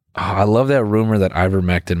 I love that rumor that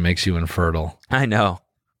ivermectin makes you infertile. I know.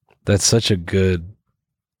 That's such a good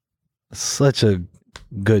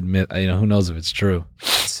myth. You know, who knows if it's true.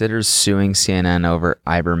 Considers suing CNN over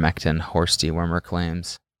ivermectin horse dewormer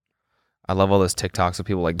claims. I love all those TikToks of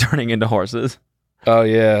people like turning into horses. Oh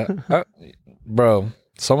yeah, bro.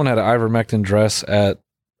 Someone had an ivermectin dress at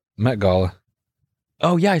Met Gala.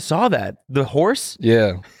 Oh yeah, I saw that. The horse?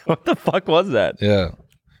 Yeah. What the fuck was that? Yeah.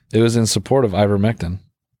 It was in support of ivermectin.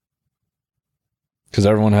 Because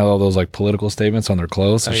everyone had all those like political statements on their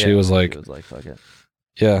clothes. So she was like, fuck it.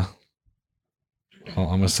 Yeah. I'm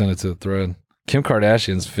going to send it to the thread. Kim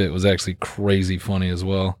Kardashian's fit was actually crazy funny as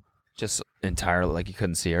well. Just entirely like you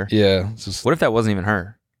couldn't see her. Yeah. Just, what if that wasn't even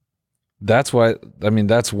her? That's why, I mean,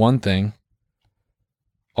 that's one thing.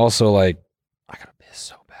 Also, like, I gotta piss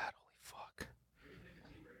so bad. Holy fuck.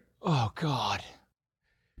 Oh, God.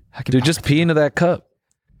 Dude, just pee into that cup.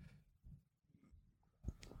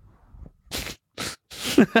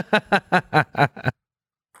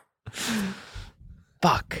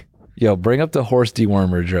 Fuck. Yo, bring up the horse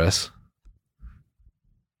dewormer dress.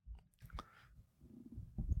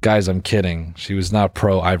 Guys, I'm kidding. She was not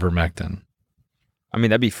pro ivermectin. I mean,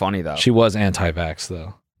 that'd be funny, though. She was anti-vax,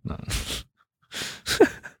 though. No.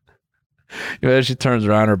 You know, she turns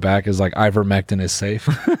around, her back is like, ivermectin is safe.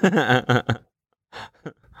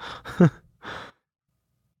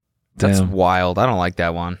 That's Damn. wild. I don't like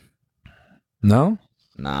that one. No?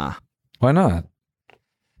 Nah. Why not?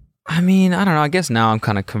 I mean, I don't know. I guess now I'm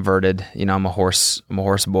kind of converted. You know, I'm a horse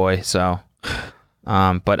boy. So,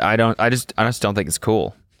 but I just don't think it's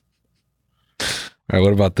cool. All right.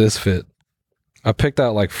 What about this fit? I picked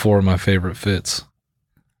out like 4 of my favorite fits.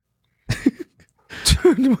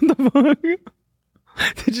 Dude, what the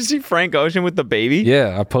fuck? Did you see Frank Ocean with the baby?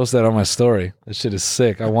 Yeah, I posted that on my story. That shit is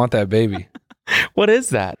sick. I want that baby. What is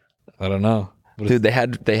that? I don't know. Dude, they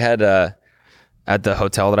had at the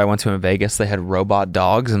hotel that I went to in Vegas, they had robot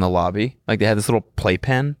dogs in the lobby. Like they had this little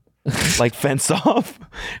playpen, like fenced off,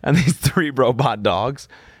 and these 3 robot dogs.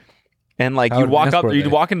 And like you'd walk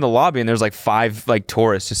into the lobby and there's like 5 like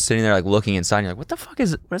tourists just sitting there like looking inside. And you're like, what the fuck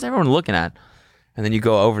is everyone looking at? And then you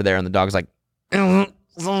go over there and the dog's like, what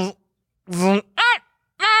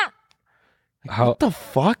the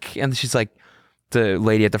fuck? And she's like, the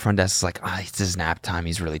lady at the front desk is like, it's his nap time.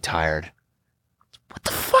 He's really tired. What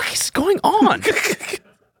the fuck is going on?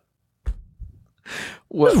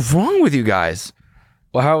 What is wrong with you guys?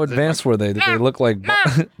 Well, how advanced were they? Did they look like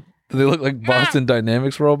did they look like Boston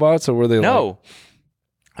Dynamics robots, or were they No.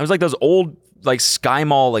 I was like those old like Sky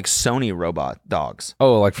Mall like Sony robot dogs.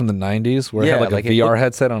 Oh, like from the 90s where it had like a VR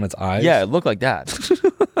headset on its eyes? Yeah, it looked like that.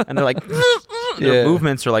 And they're like their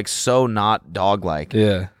movements are like so not dog like.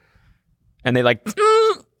 Yeah. And they like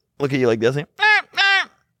look at you like this.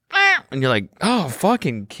 And you're like, oh,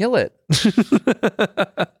 fucking kill it.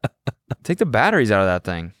 Take the batteries out of that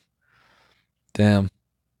thing. Damn.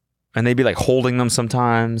 And they'd be like holding them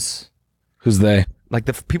sometimes. Who's they? Like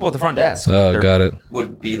the people at the front desk. Oh, got it.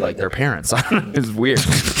 Would be like their parents. It's weird.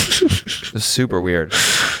 It's super weird.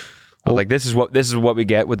 Like this is what we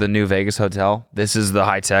get with the new Vegas hotel. This is the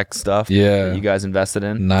high tech stuff. Yeah. That you guys invested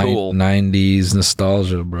in. Cool. 90s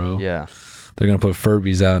nostalgia, bro. Yeah. They're gonna put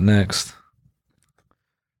Furbies out next.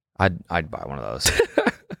 I'd buy one of those.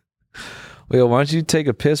 Well, why don't you take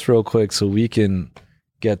a piss real quick so we can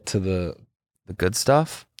get to the good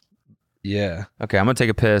stuff? Yeah. Okay, I'm gonna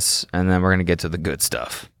take a piss and then we're gonna get to the good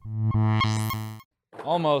stuff.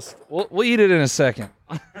 Almost. We'll eat it in a second.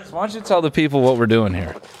 So why don't you tell the people what we're doing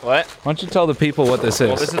here? What? Why don't you tell the people what this is?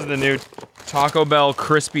 Well, this is the new Taco Bell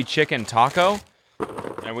crispy chicken taco,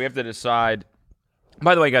 and we have to decide.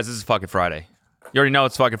 By the way, guys, this is fucking Friday. You already know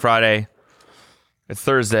it's fucking Friday. It's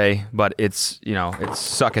Thursday, but it's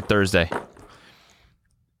Suck It Thursday.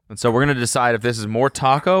 And so we're going to decide if this is more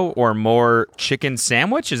taco or more chicken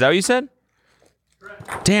sandwich. Is that what you said?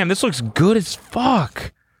 Correct. Damn, this looks good as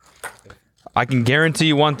fuck. I can guarantee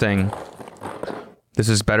you one thing. This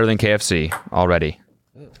is better than KFC already.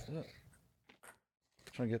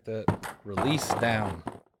 Trying to get that release down.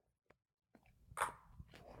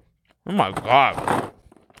 Oh my God.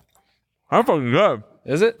 That's fucking good.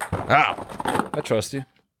 Is it? Yeah. I trust you.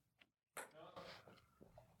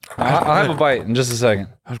 I'll have a bite in just a second.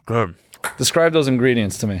 That's good. Describe those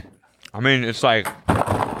ingredients to me. I mean, it's like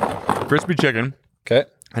crispy chicken. Okay.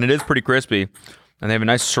 And it is pretty crispy. And they have a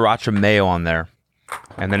nice sriracha mayo on there.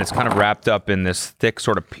 And then it's kind of wrapped up in this thick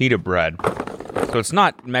sort of pita bread. So it's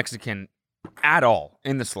not Mexican at all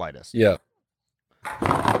in the slightest. Yeah.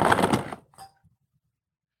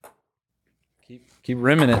 Keep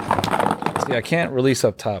rimming it. See, I can't release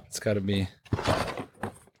up top. It's got to be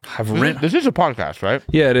I've rimmed. This is a podcast, right?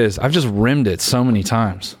 Yeah, it is. I've just rimmed it so many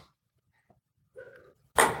times.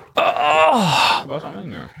 Oh.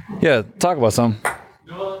 Yeah, talk about something.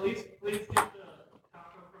 Well, at least get the taco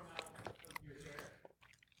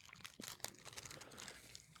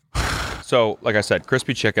from So, like I said,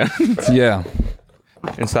 crispy chicken Yeah,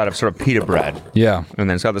 inside of sort of pita bread. yeah. And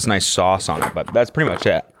then it's got this nice sauce on it, but that's pretty much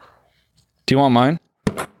it. Do you want mine?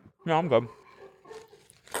 No, I'm good.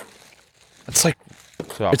 It's like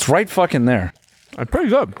So, it's right fucking there. it's pretty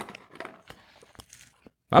good.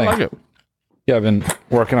 I Thanks. like it. Yeah, I've been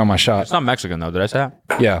working on my shot. It's not Mexican, though. Did I say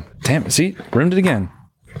that? Yeah. Damn. See, rimmed it again.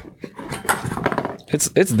 It's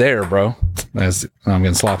there, bro. I'm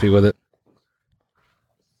getting sloppy with it.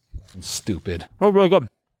 Stupid. Oh, really good.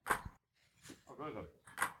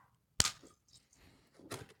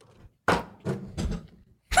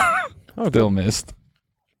 Bill missed.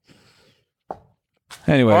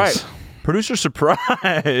 Anyways, All right. Producer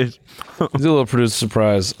surprise. do a little producer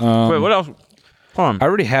surprise. Wait, what else? Hold on. I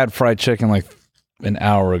already had fried chicken like an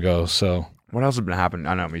hour ago, so What else has been happening?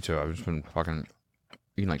 I know, me too. I've just been fucking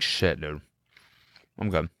eating like shit, dude. I'm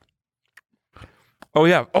good. Oh,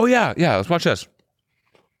 yeah. Yeah. Let's watch this.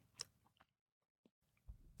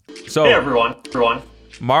 So, Hey everyone,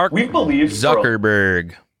 Mark we believe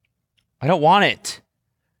Zuckerberg. I don't want it.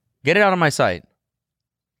 Get it out of my sight.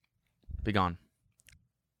 Be gone.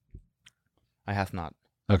 I hath not.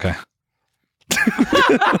 okay.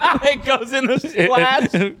 It goes in the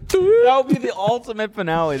splash. That would be the ultimate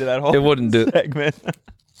finale to that whole It wouldn't do. segment.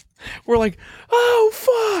 We're like, oh,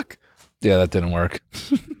 fuck. Yeah, that didn't work.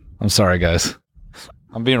 I'm sorry, guys.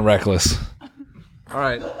 I'm being reckless. All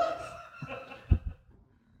right.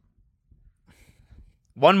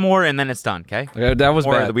 One more and then it's done, okay? Okay, that was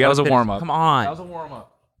bad. We That was a finish- warm up. Come on. That was a warm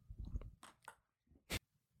up.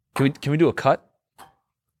 Can we do a cut?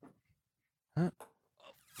 Huh?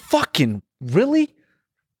 Fucking really?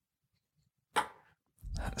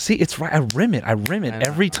 See, it's right. I rim it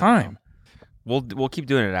every time. We'll keep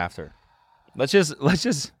doing it after. Let's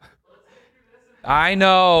just. I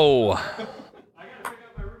know.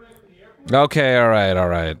 Okay, all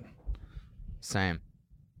right. Same.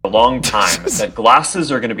 a long time that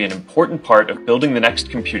glasses are going to be an important part of building the next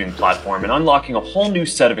computing platform and unlocking a whole new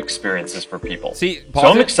set of experiences for people. See, so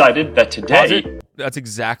I'm excited that today... That's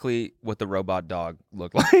exactly what the robot dog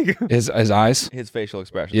looked like. His eyes? His facial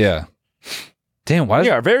expression. Yeah. Damn, why does...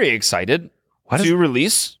 We are very excited to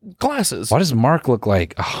release glasses. Why does Mark look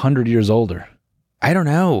like 100 years older? I don't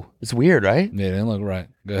know. It's weird, right? Yeah, it didn't look right.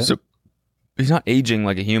 Go ahead. So he's not aging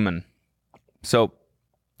like a human. So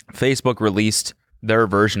Facebook released their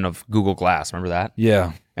version of Google Glass. Remember that?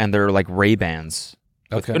 Yeah. And they're like Ray-Bans.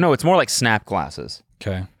 Okay. No, it's more like Snap glasses.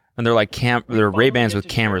 Okay. And they're like they're Ray-Bans with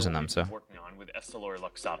cameras in them. So.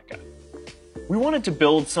 We wanted to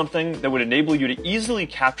build something that would enable you to easily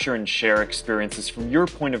capture and share experiences from your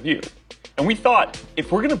point of view. And we thought,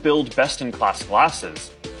 if we're going to build best-in-class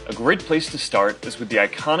glasses, a great place to start is with the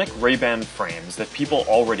iconic Ray-Ban frames that people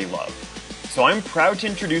already love. So I'm proud to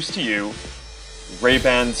introduce to you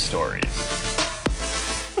Ray-Ban Stories.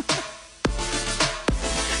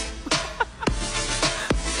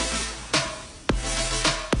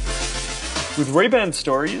 With Ray-Ban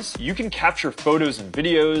Stories, you can capture photos and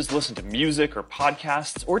videos, listen to music or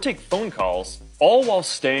podcasts, or take phone calls, all while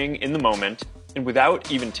staying in the moment and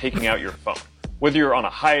without even taking out your phone. Whether you're on a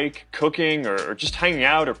hike, cooking, or just hanging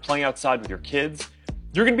out or playing outside with your kids,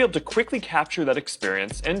 you're going to be able to quickly capture that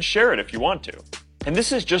experience and share it if you want to. And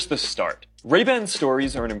this is just the start. Ray-Ban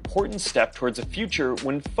Stories are an important step towards a future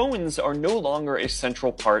when phones are no longer a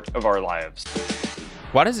central part of our lives.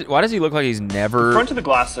 Why does he look like he's never... The front of the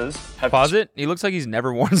glasses have... Pause it. He looks like he's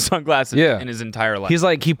never worn sunglasses in his entire life. He's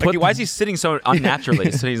like, why is he sitting so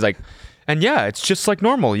unnaturally? So he's like, and yeah, it's just like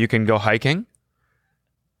normal. You can go hiking.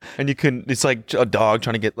 And you can, it's like a dog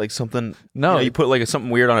trying to get like something. No. You put like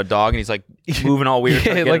something weird on a dog and he's like moving all weird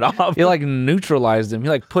trying to get like, it off. He like neutralized him. He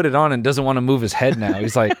like put it on and doesn't want to move his head now.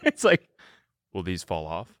 He's like, it's like, will these fall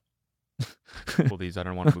off? Will these, I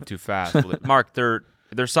don't want to move too fast. Mark, they're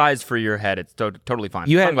sized for your head. It's totally fine.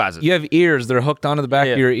 Sunglasses. You have ears. They're hooked onto the back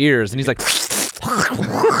of your ears. And he's like,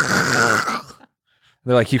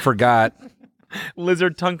 they're like, he forgot.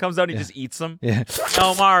 Lizard tongue comes out and he just eats them. Yeah.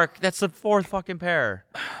 No, Mark, that's the fourth fucking pair.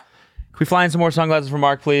 Can we fly in some more sunglasses for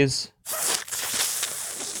Mark, please?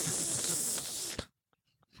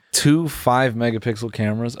 2 5-megapixel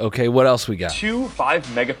cameras. Okay, what else we got? 2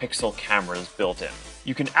 5-megapixel cameras built in.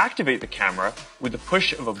 You can activate the camera with the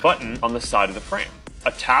push of a button on the side of the frame.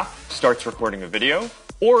 A tap starts recording a video,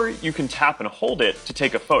 or you can tap and hold it to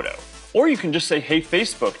take a photo. Or you can just say, hey,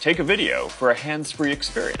 Facebook, take a video for a hands-free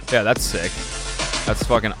experience. Yeah, that's sick. That's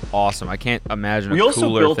fucking awesome. I can't imagine We a also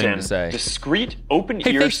cooler built thing in to say. discrete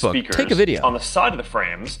open-ear Facebook, speakers take a video. on the side of the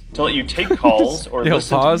frames to let you take calls or Yo,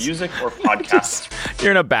 listen pause. to music or podcasts.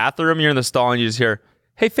 You're in a bathroom, you're in the stall, and you just hear,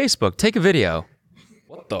 "Hey, Facebook, take a video."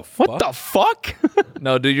 What the fuck? What the fuck?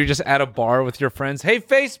 No, dude, you're just at a bar with your friends. Hey,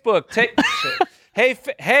 Facebook, take. Hey,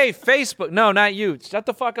 Facebook. No, not you. Shut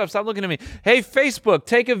the fuck up. Stop looking at me. Hey, Facebook,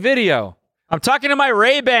 take a video. I'm talking to my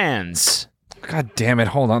Ray-Bans. God damn it.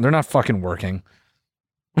 Hold on. They're not fucking working.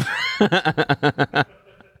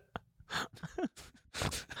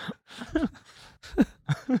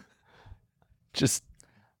 Just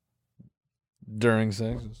during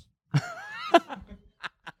sex.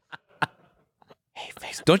 Hey,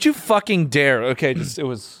 Facebook. Don't you fucking dare. Okay, just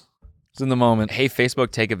it's in the moment. Hey,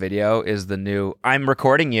 Facebook, take a video is the new. I'm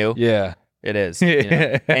recording you. Yeah. It is. You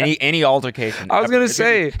know? Any altercation. I was gonna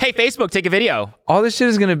say, hey, Facebook, take a video. all this shit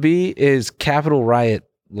is gonna be is Capitol Riot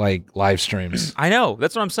like live streams. I know.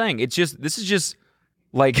 That's what I'm saying. This is just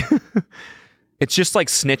like it's just like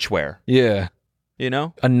snitchware. Yeah. You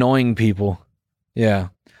know? Annoying people. Yeah.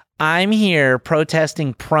 I'm here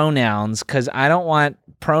protesting pronouns because I don't want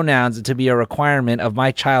pronouns to be a requirement of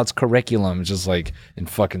my child's curriculum. Just like in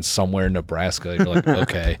fucking somewhere in Nebraska. You're like,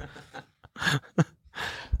 okay.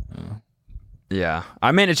 Yeah.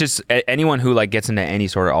 I mean, it's just anyone who like gets into any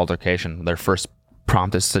sort of altercation, their first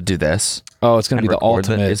prompt is to do this. Oh, it's gonna be the record it.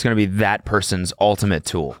 ultimate. It's gonna be that person's ultimate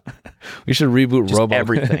tool. We should reboot Just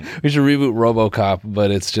everything. We should reboot RoboCop,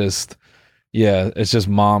 but it's just it's just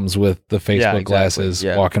moms with the Facebook exactly. glasses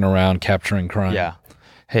Yeah. walking around capturing crime. Yeah.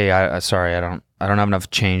 Hey, I sorry, I don't have enough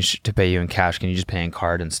change to pay you in cash. Can you just pay in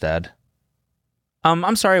card instead?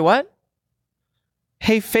 I'm sorry, what?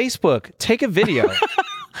 Hey, Facebook, take a video.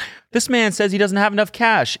 This man says he doesn't have enough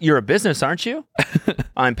cash. You're a business, aren't you?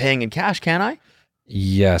 I'm paying in cash, can I?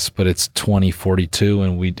 Yes, but it's 2042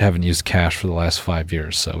 and we haven't used cash for the last 5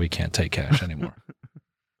 years, so we can't take cash anymore.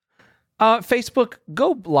 Facebook,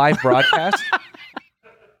 go live broadcast.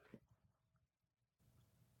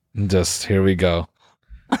 Just here we go.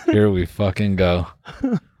 Here we fucking go.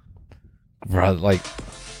 Bro, like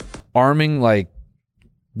arming like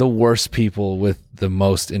the worst people with the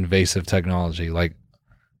most invasive technology. Like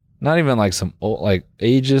not even like some old, like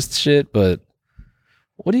ageist shit, but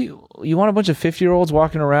what do you want a bunch of 50-year-olds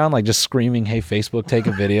walking around like just screaming, "Hey, Facebook, take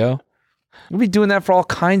a video"? We'll be doing that for all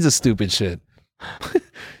kinds of stupid shit.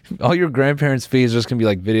 All your grandparents' feeds are just gonna be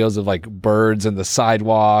like videos of like birds and the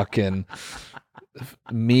sidewalk and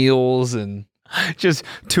meals and just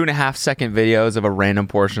 2.5 second videos of a random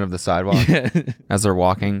portion of the sidewalk as they're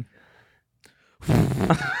walking.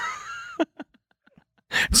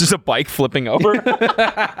 It's just a bike flipping over. 3, 2.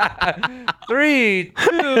 Hey,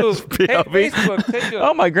 Facebook, take a.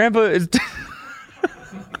 Oh, my grandpa is.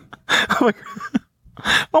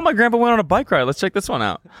 Oh, my grandpa went on a bike ride. Let's check this one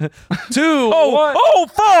out. 2. Oh, 1. oh,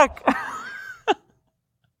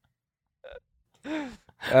 fuck!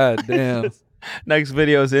 God damn. Next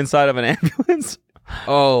video is inside of an ambulance.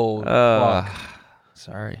 Oh, fuck.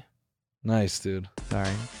 Sorry. Nice, dude.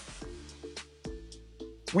 Sorry.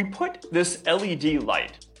 We put this LED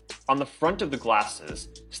light on the front of the glasses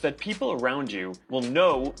so that people around you will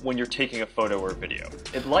know when you're taking a photo or video.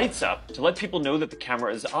 It lights up to let people know that the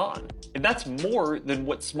camera is on, and that's more than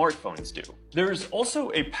what smartphones do. There's also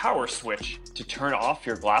a power switch to turn off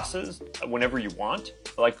your glasses whenever you want,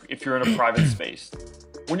 like if you're in a private space.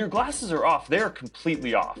 When your glasses are off, they are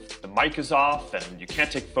completely off. The mic is off, and you can't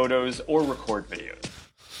take photos or record videos.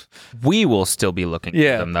 We will still be looking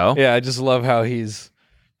at them, though. Yeah, I just love how he's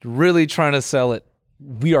really trying to sell it.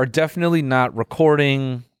 We are definitely not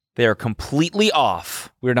recording. They are completely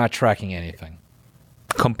off. We're not tracking anything.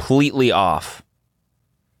 Completely off.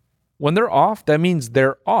 When they're off, that means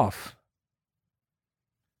they're off.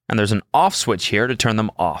 And there's an off switch here to turn them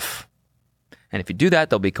off. And if you do that,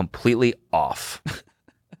 they'll be completely off.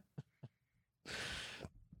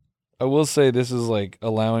 I will say this is like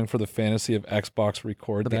allowing for the fantasy of Xbox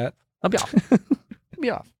record that. I'll be off. I'll be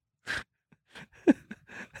off.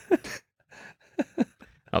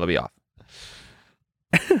 No, they'll be off.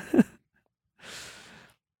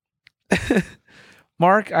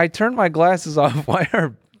 Mark, I turned my glasses off. Why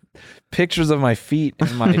are pictures of my feet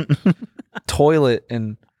and my toilet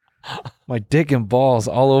and my dick and balls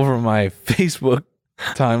all over my Facebook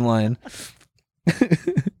timeline?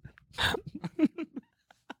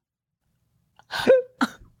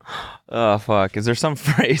 Oh, fuck. Is there some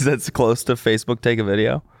phrase that's close to Facebook take a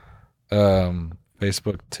video?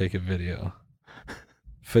 Facebook take a video.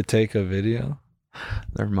 Take a video?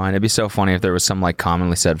 Never mind. It'd be so funny if there was some like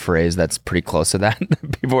commonly said phrase that's pretty close to that.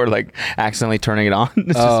 People are like accidentally turning it on.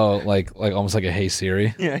 It's like almost like a Hey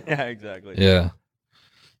Siri. Yeah, exactly. Yeah.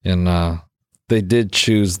 And they did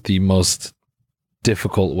choose the most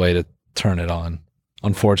difficult way to turn it on.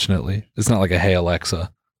 Unfortunately, it's not like a "Hey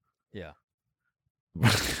Alexa." Yeah.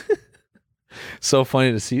 So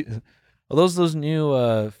funny to see. Are those new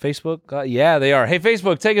Facebook? Yeah, they are. Hey,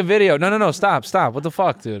 Facebook, take a video. No, stop. What the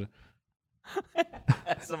fuck, dude?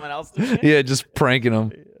 Someone else doing it? Yeah, just pranking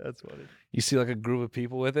them. That's funny. You see like a group of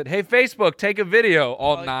people with it. Hey, Facebook, take a video.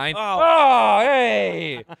 All 9. oh. Oh,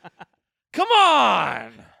 hey. Come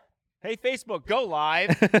on. Hey, Facebook, go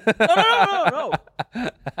live. No.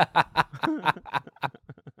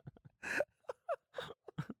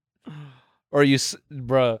 Or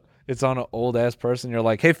bruh, it's on an old ass person. You're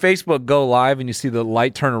like, hey, Facebook, go live. And you see the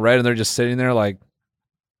light turn red and they're just sitting there like.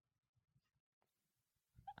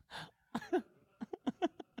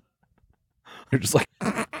 You're just like.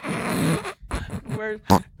 I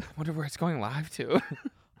wonder where it's going live to.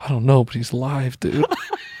 I don't know, but he's live, dude.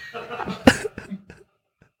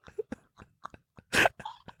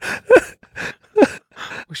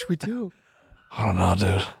 What should we do? I don't know,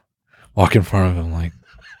 dude. Walk in front of him, like,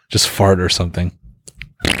 just fart or something.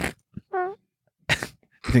 You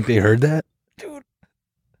think they heard that? Dude.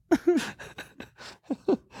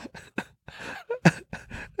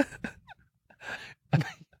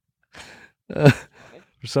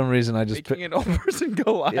 For some reason, I just Making an old person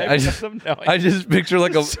go live. I just picture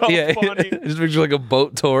like a So I funny. just picture like a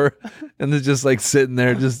boat tour, and they're just like sitting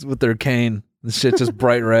there, just with their cane. The shit just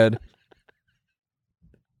bright red.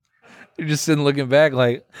 You're just sitting looking back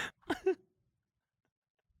like.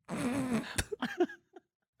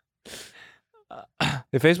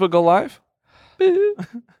 Did Facebook go live?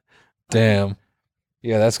 Damn.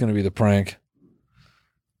 Yeah, that's gonna be the prank.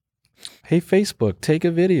 Hey, Facebook, take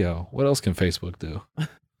a video. What else can Facebook do?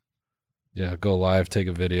 Yeah, go live, take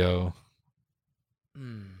a video.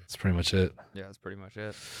 That's pretty much it. Yeah, that's pretty much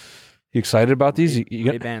it. You excited about these?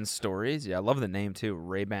 Ray-Ban Stories? Yeah, I love the name too.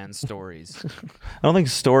 Ray-Ban Stories. I don't think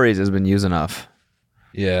Stories has been used enough.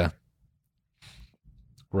 Yeah.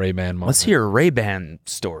 Ray-Ban moment. Let's hear a Ray-Ban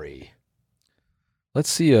story. Let's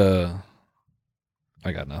see. I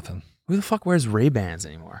got nothing. Who the fuck wears Ray-Bans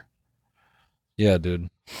anymore? Yeah, dude.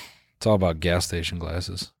 It's all about gas station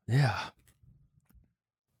glasses. Yeah.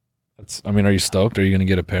 I mean, are you stoked? Are you gonna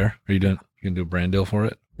get a pair? Are you gonna do a brand deal for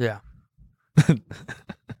it? Yeah.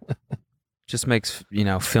 Just makes,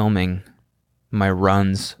 filming my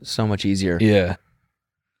runs so much easier. Yeah.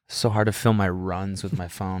 So hard to film my runs with my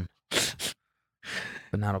phone.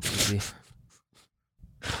 But not a easy.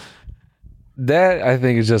 That, I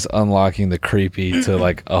think, is just unlocking the creepy to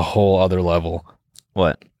like a whole other level.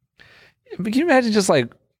 What? But can you imagine just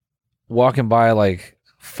like walking by like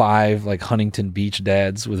 5 like Huntington Beach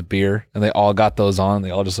dads with beer, and they all got those on, and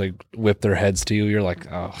they all just like whip their heads to you. You're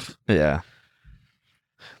like, oh. Yeah.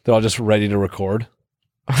 They're all just ready to record.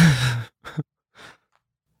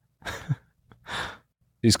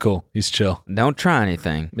 He's cool. He's chill. Don't try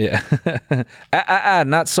anything. Yeah.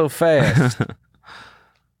 Not so fast.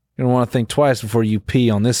 You don't want to think twice before you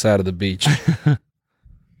pee on this side of the beach.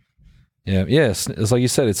 Yeah. It's like you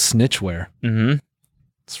said, it's snitchware. Mm-hmm.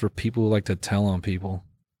 It's for people who like to tell on people.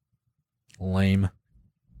 Lame.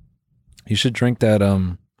 You should drink that.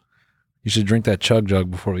 You should drink that chug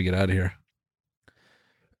jug before we get out of here.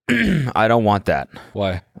 I don't want that.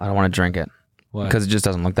 Why? I don't want to drink it. Why? Because it just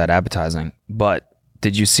doesn't look that appetizing. But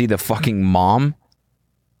did you see the fucking mom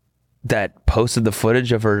that posted the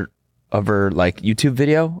footage of her like YouTube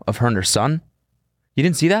video of her and her son? You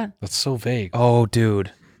didn't see that? That's so vague. Oh,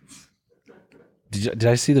 dude. Did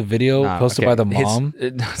I see the video posted by the mom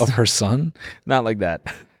of her son? Not like that.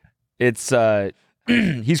 It's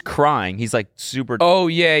he's crying. He's like super. Oh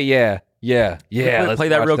yeah. Let's play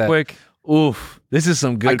that watch real quick. Oof, this is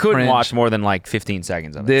some good. I couldn't cringe. watch more than like 15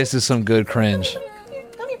 seconds of it. This is some good cringe.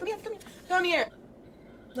 Come here.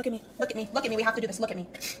 Look at me. We have to do this. Look at me.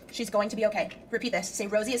 She's going to be okay. Repeat this. Say,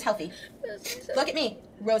 Rosie is healthy. Look at me.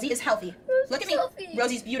 Rosie is healthy. Look at me.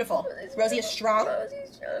 Rosie's beautiful. Rosie is strong.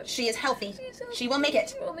 She is healthy. She will make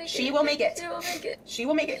it. She will make it. She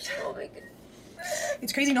will make it.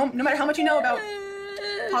 It's crazy. No matter how much you know about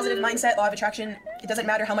positive mindset, law of attraction, it doesn't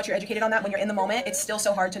matter how much you're educated on that. When you're in the moment, it's still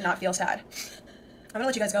so hard to not feel sad. I'm gonna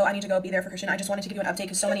let you guys go. I need to go be there for Christian. I just wanted to give you an update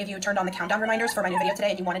because so many of you turned on the countdown reminders for my new video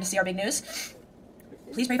today and you wanted to see our big news.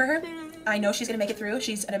 Please pray for her. I know she's gonna make it through.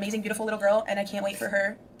 She's an amazing, beautiful little girl, and I can't wait for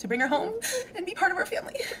her to bring her home and be part of our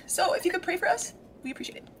family. So if you could pray for us, we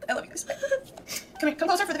appreciate it. I love you guys. Come here. Come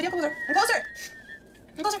closer for the video. Come closer.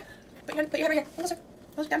 Come closer. Come closer. Put your head right here. Come closer.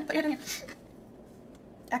 Close it down. Put your head down here.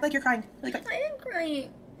 Act like you're crying. Really quick. I am crying.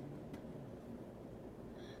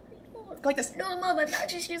 Go like this. No, Mom, I'm not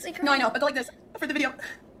just using crying. No, I know, but go like this for the video. Go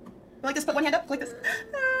like this. Put one hand up. Go like this.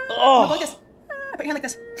 Go like this. Put your hand like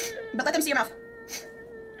this. But let them see your mouth.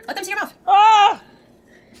 Let them see your mouth. Oh,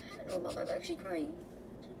 Mom, I'm actually crying.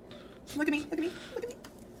 Look at me. Look at me. Look at me.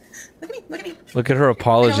 Look at me. Look at me. Look at her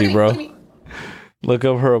apology, bro. Look at me. Look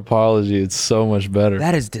up her apology. It's so much better.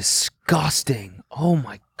 That is disgusting. Oh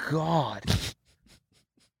my God.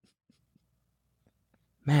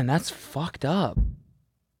 Man, that's fucked up.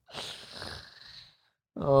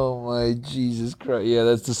 Oh my Jesus Christ. Yeah,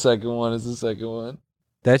 that's the second one. It's the second one.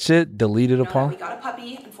 That shit deleted We upon. got a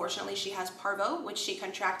puppy. Unfortunately, she has parvo, which she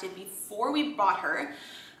contracted before we bought her.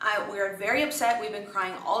 We're very upset. We've been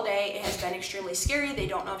crying all day. It has been extremely scary. They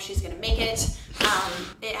don't know if she's going to make it.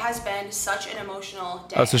 It has been such an emotional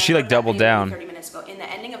day. Oh, so she like doubled down. 30 minutes ago. In the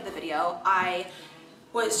ending of the video, I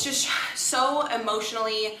was just so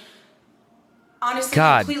emotionally, honestly,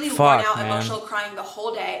 completely worn out, emotional, crying the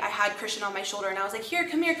whole day. I had Christian on my shoulder and I was like, here,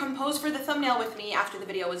 come pose for the thumbnail with me after the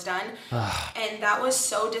video was done. And that was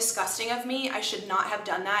so disgusting of me. I should not have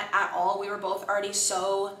done that at all. We were both already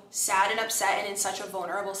so sad and upset and in such a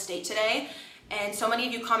vulnerable state today. And so many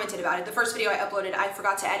of you commented about it. The first video I uploaded, I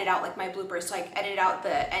forgot to edit out like my bloopers, so I edited out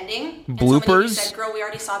the ending. And bloopers? so many of you said, girl, we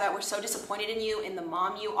already saw that. We're so disappointed in you, in the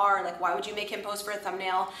mom you are. Like, why would you make him pose for a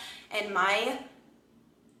thumbnail? And my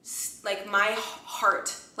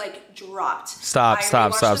heart like dropped. Stop. I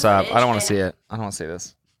don't want to see it. I don't want to see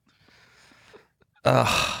this.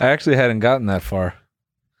 I actually hadn't gotten that far.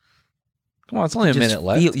 Come on, it's only a minute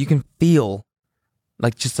left. You can feel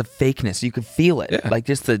like just the fakeness. You can feel it. Yeah. Like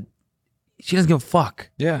just the, she doesn't give a fuck.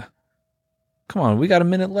 Yeah. Come on, we got a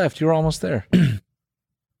minute left. You're almost there.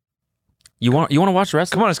 You want to watch the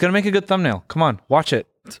rest? Come on, it's gonna make a good thumbnail. Come on, watch it.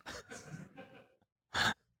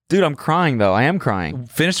 Dude, I'm crying though. I am crying.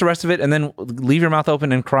 Finish the rest of it and then leave your mouth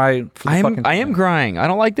open and cry. I am crying. I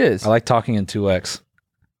don't like this. I like talking in 2x,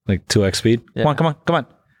 like 2x speed. Yeah. Come on.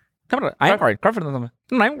 I am crying. Cry for the thumbnail.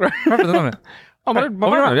 I'm crying. Cry for the thumbnail. Oh my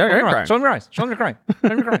God. Show them your eyes. Show them you're crying. Show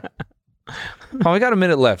them you're crying. Oh, we got a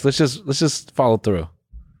minute left. Let's just follow through.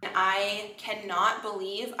 I cannot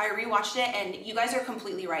believe I rewatched it, and you guys are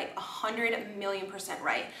completely right, 100,000,000%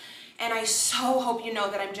 right. And I so hope you know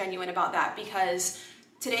that I'm genuine about that, because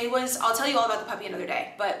today was, I'll tell you all about the puppy another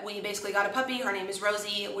day, but we basically got a puppy. Her name is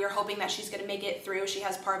Rosie. We're hoping that she's going to make it through. She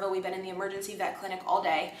has parvo. We've been in the emergency vet clinic all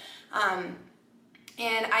day.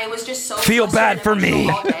 And I was just so feel bad for me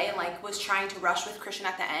all day, and like was trying to rush with Christian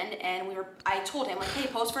at the end. And I told him like, hey,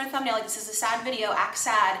 post for a thumbnail. Like, this is a sad video. Act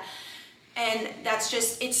sad. And that's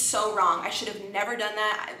just, it's so wrong. I should have never done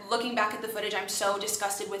that. Looking back at the footage, I'm so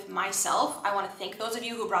disgusted with myself. I want to thank those of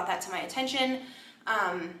you who brought that to my attention.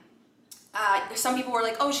 Some people were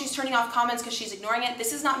like, oh, she's turning off comments because she's ignoring it.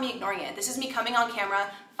 This is not me ignoring it. This is me coming on camera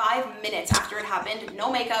 5 minutes after it happened, no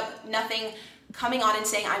makeup, nothing, coming on and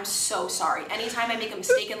saying, I'm so sorry. Anytime I make a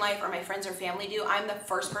mistake in life, or my friends or family do, I'm the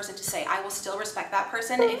first person to say, I will still respect that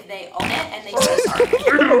person if they own it and they say sorry.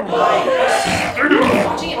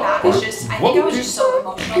 Watching it back, it's just, I think I was just so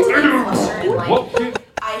emotional today and flustered, and like,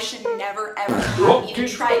 I should never ever have even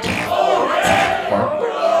tried to follow that where we have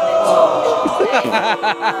been so emotional today.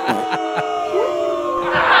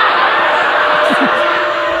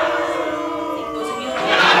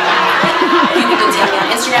 You can tell me on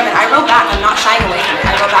Instagram, and I wrote back. I'm not shying away from it.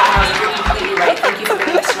 I wrote back and I was like, you're completely right. Thank you for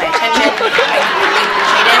bringing this to my attention. I completely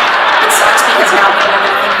appreciate it. It sucks because now people are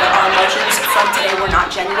going to think that our emotions from today were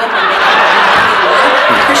not genuine when they completely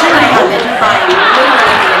were. Christian and I have been crying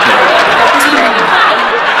literally the entire day. That was very happy.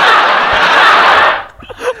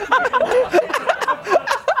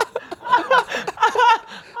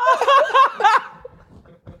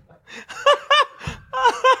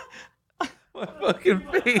 My fucking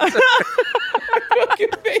face. My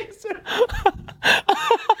fucking face.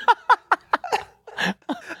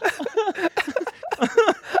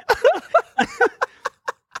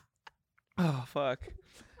 Oh fuck.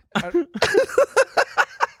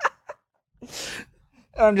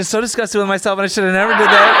 I'm just so disgusted with myself, and I should have never did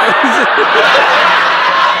that.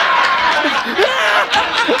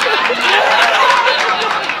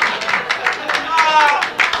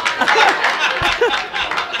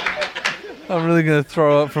 I'm really gonna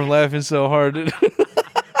throw up from laughing so hard, dude.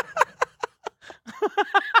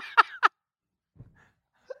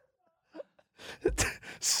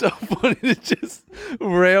 So funny to just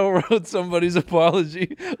railroad somebody's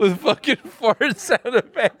apology with fucking fart sound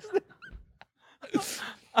effects.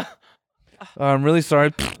 I'm really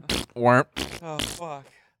sorry. Oh fuck.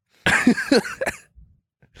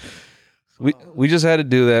 We just had to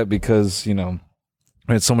do that because, you know,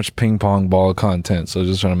 we had so much ping pong ball content, so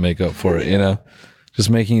just trying to make up for it, you know, just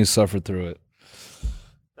making you suffer through it.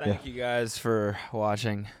 Thank you guys for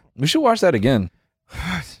watching. We should watch that again.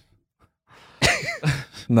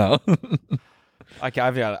 No. Okay,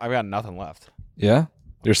 I've got nothing left. Yeah?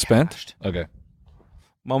 You're spent? Okay.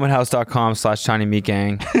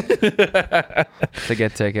 Momenthouse.com/tinymeatgang to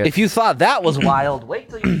get tickets. If you thought that was wild, Wait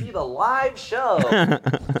till you see the live show.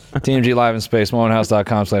 TMG Live in Space,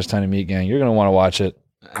 momenthouse.com/tinymeatgang. You're going to want to watch it.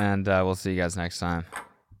 And we'll see you guys next time.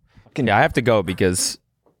 Yeah, I have to go because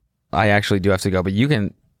I actually do have to go, but you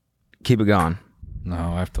can keep it going. No,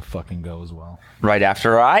 I have to fucking go as well. Right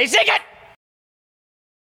after I sing it!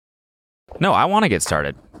 No, I want to get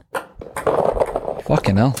started.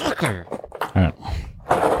 Fucking hell. All right.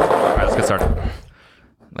 All right, let's get started.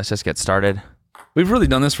 Let's just get started. We've really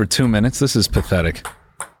done this for 2 minutes. This is pathetic.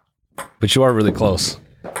 But you are really close.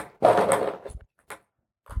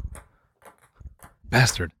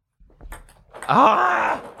 Bastard.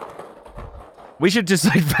 Ah! We should just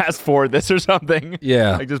like fast forward this or something.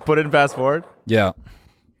 Yeah. Like just put it in fast forward. Yeah.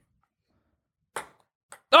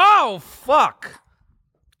 Oh, fuck.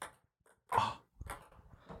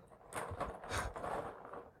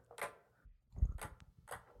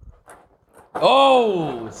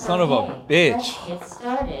 Oh, son of a bitch. Get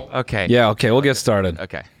started. Okay. Yeah, okay, we'll get started.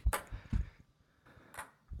 Okay.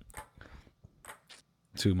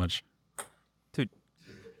 Too much. Dude.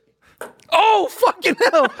 Oh, fucking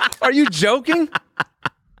hell. Are you joking?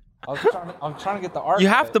 I'm trying to get the arc. You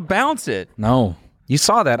have to bounce it. No. You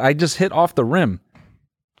saw that. I just hit off the rim.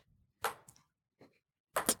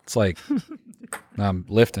 It's like, I'm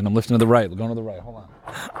lifting to the right. We're going to the right. Hold on.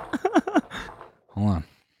 Hold on.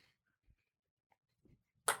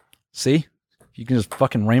 See? You can just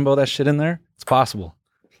fucking rainbow that shit in there. It's possible.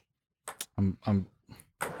 I'm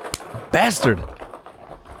bastard.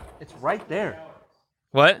 It's right there.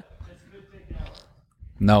 What?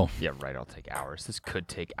 No. Yeah, right. I'll take hours. This could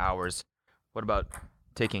take hours. What about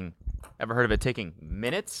taking... Ever heard of it taking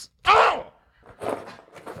minutes? Oh!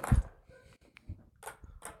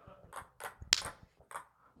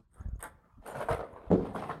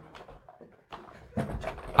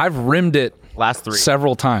 I've rimmed it Last three.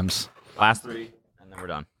 several times. Last three, and then we're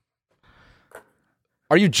done.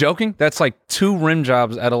 Are you joking? That's like 2 rim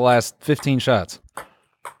jobs out of the last 15 shots.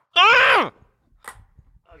 Ah!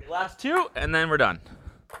 Okay, last 2, and then we're done.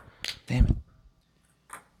 Damn it.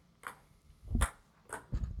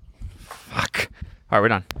 Fuck. All right, we're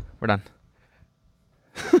done. We're done.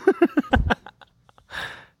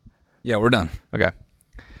 Yeah, we're done. Okay.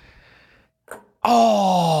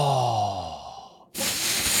 Oh.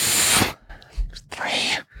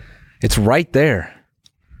 3. It's right there.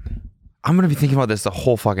 I'm going to be thinking about this the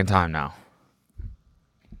whole fucking time now.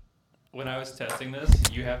 When I was testing this,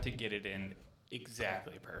 you have to get it in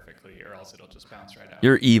exactly perfectly, or else it'll just bounce right out.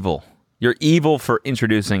 You're evil. You're evil for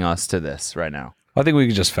introducing us to this right now. I think we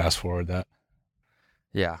could just fast forward that.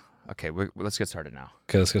 Yeah. Okay, let's get started now.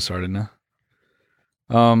 Okay, let's get started now.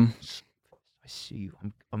 I see you.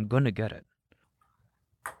 I'm going to get it.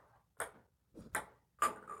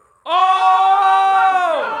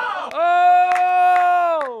 Oh!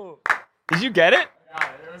 Oh! Did you get it?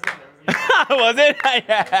 Yeah, it was Was it?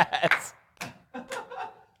 Yes. Did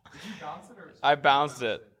you bounce it or? I bounced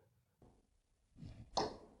it.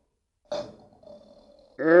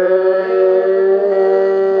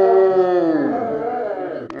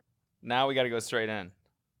 Now we got to go straight in.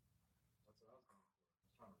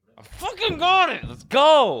 I fucking got it. Let's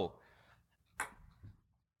go.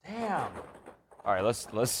 Damn. All right, let's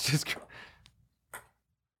just.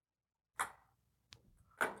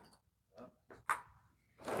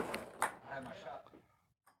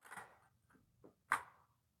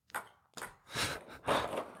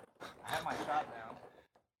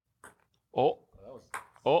 Oh.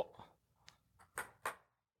 Oh.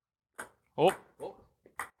 Oh.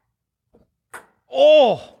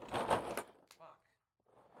 Oh.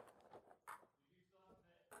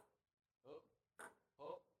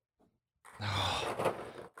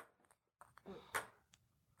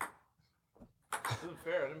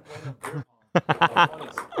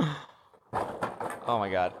 Oh my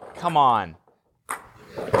god. Come on.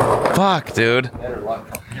 Fuck, dude.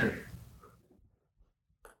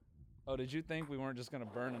 Oh, did you think we weren't just going to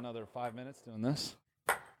burn another 5 minutes doing this?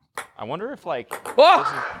 I wonder if like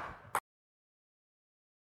Oh!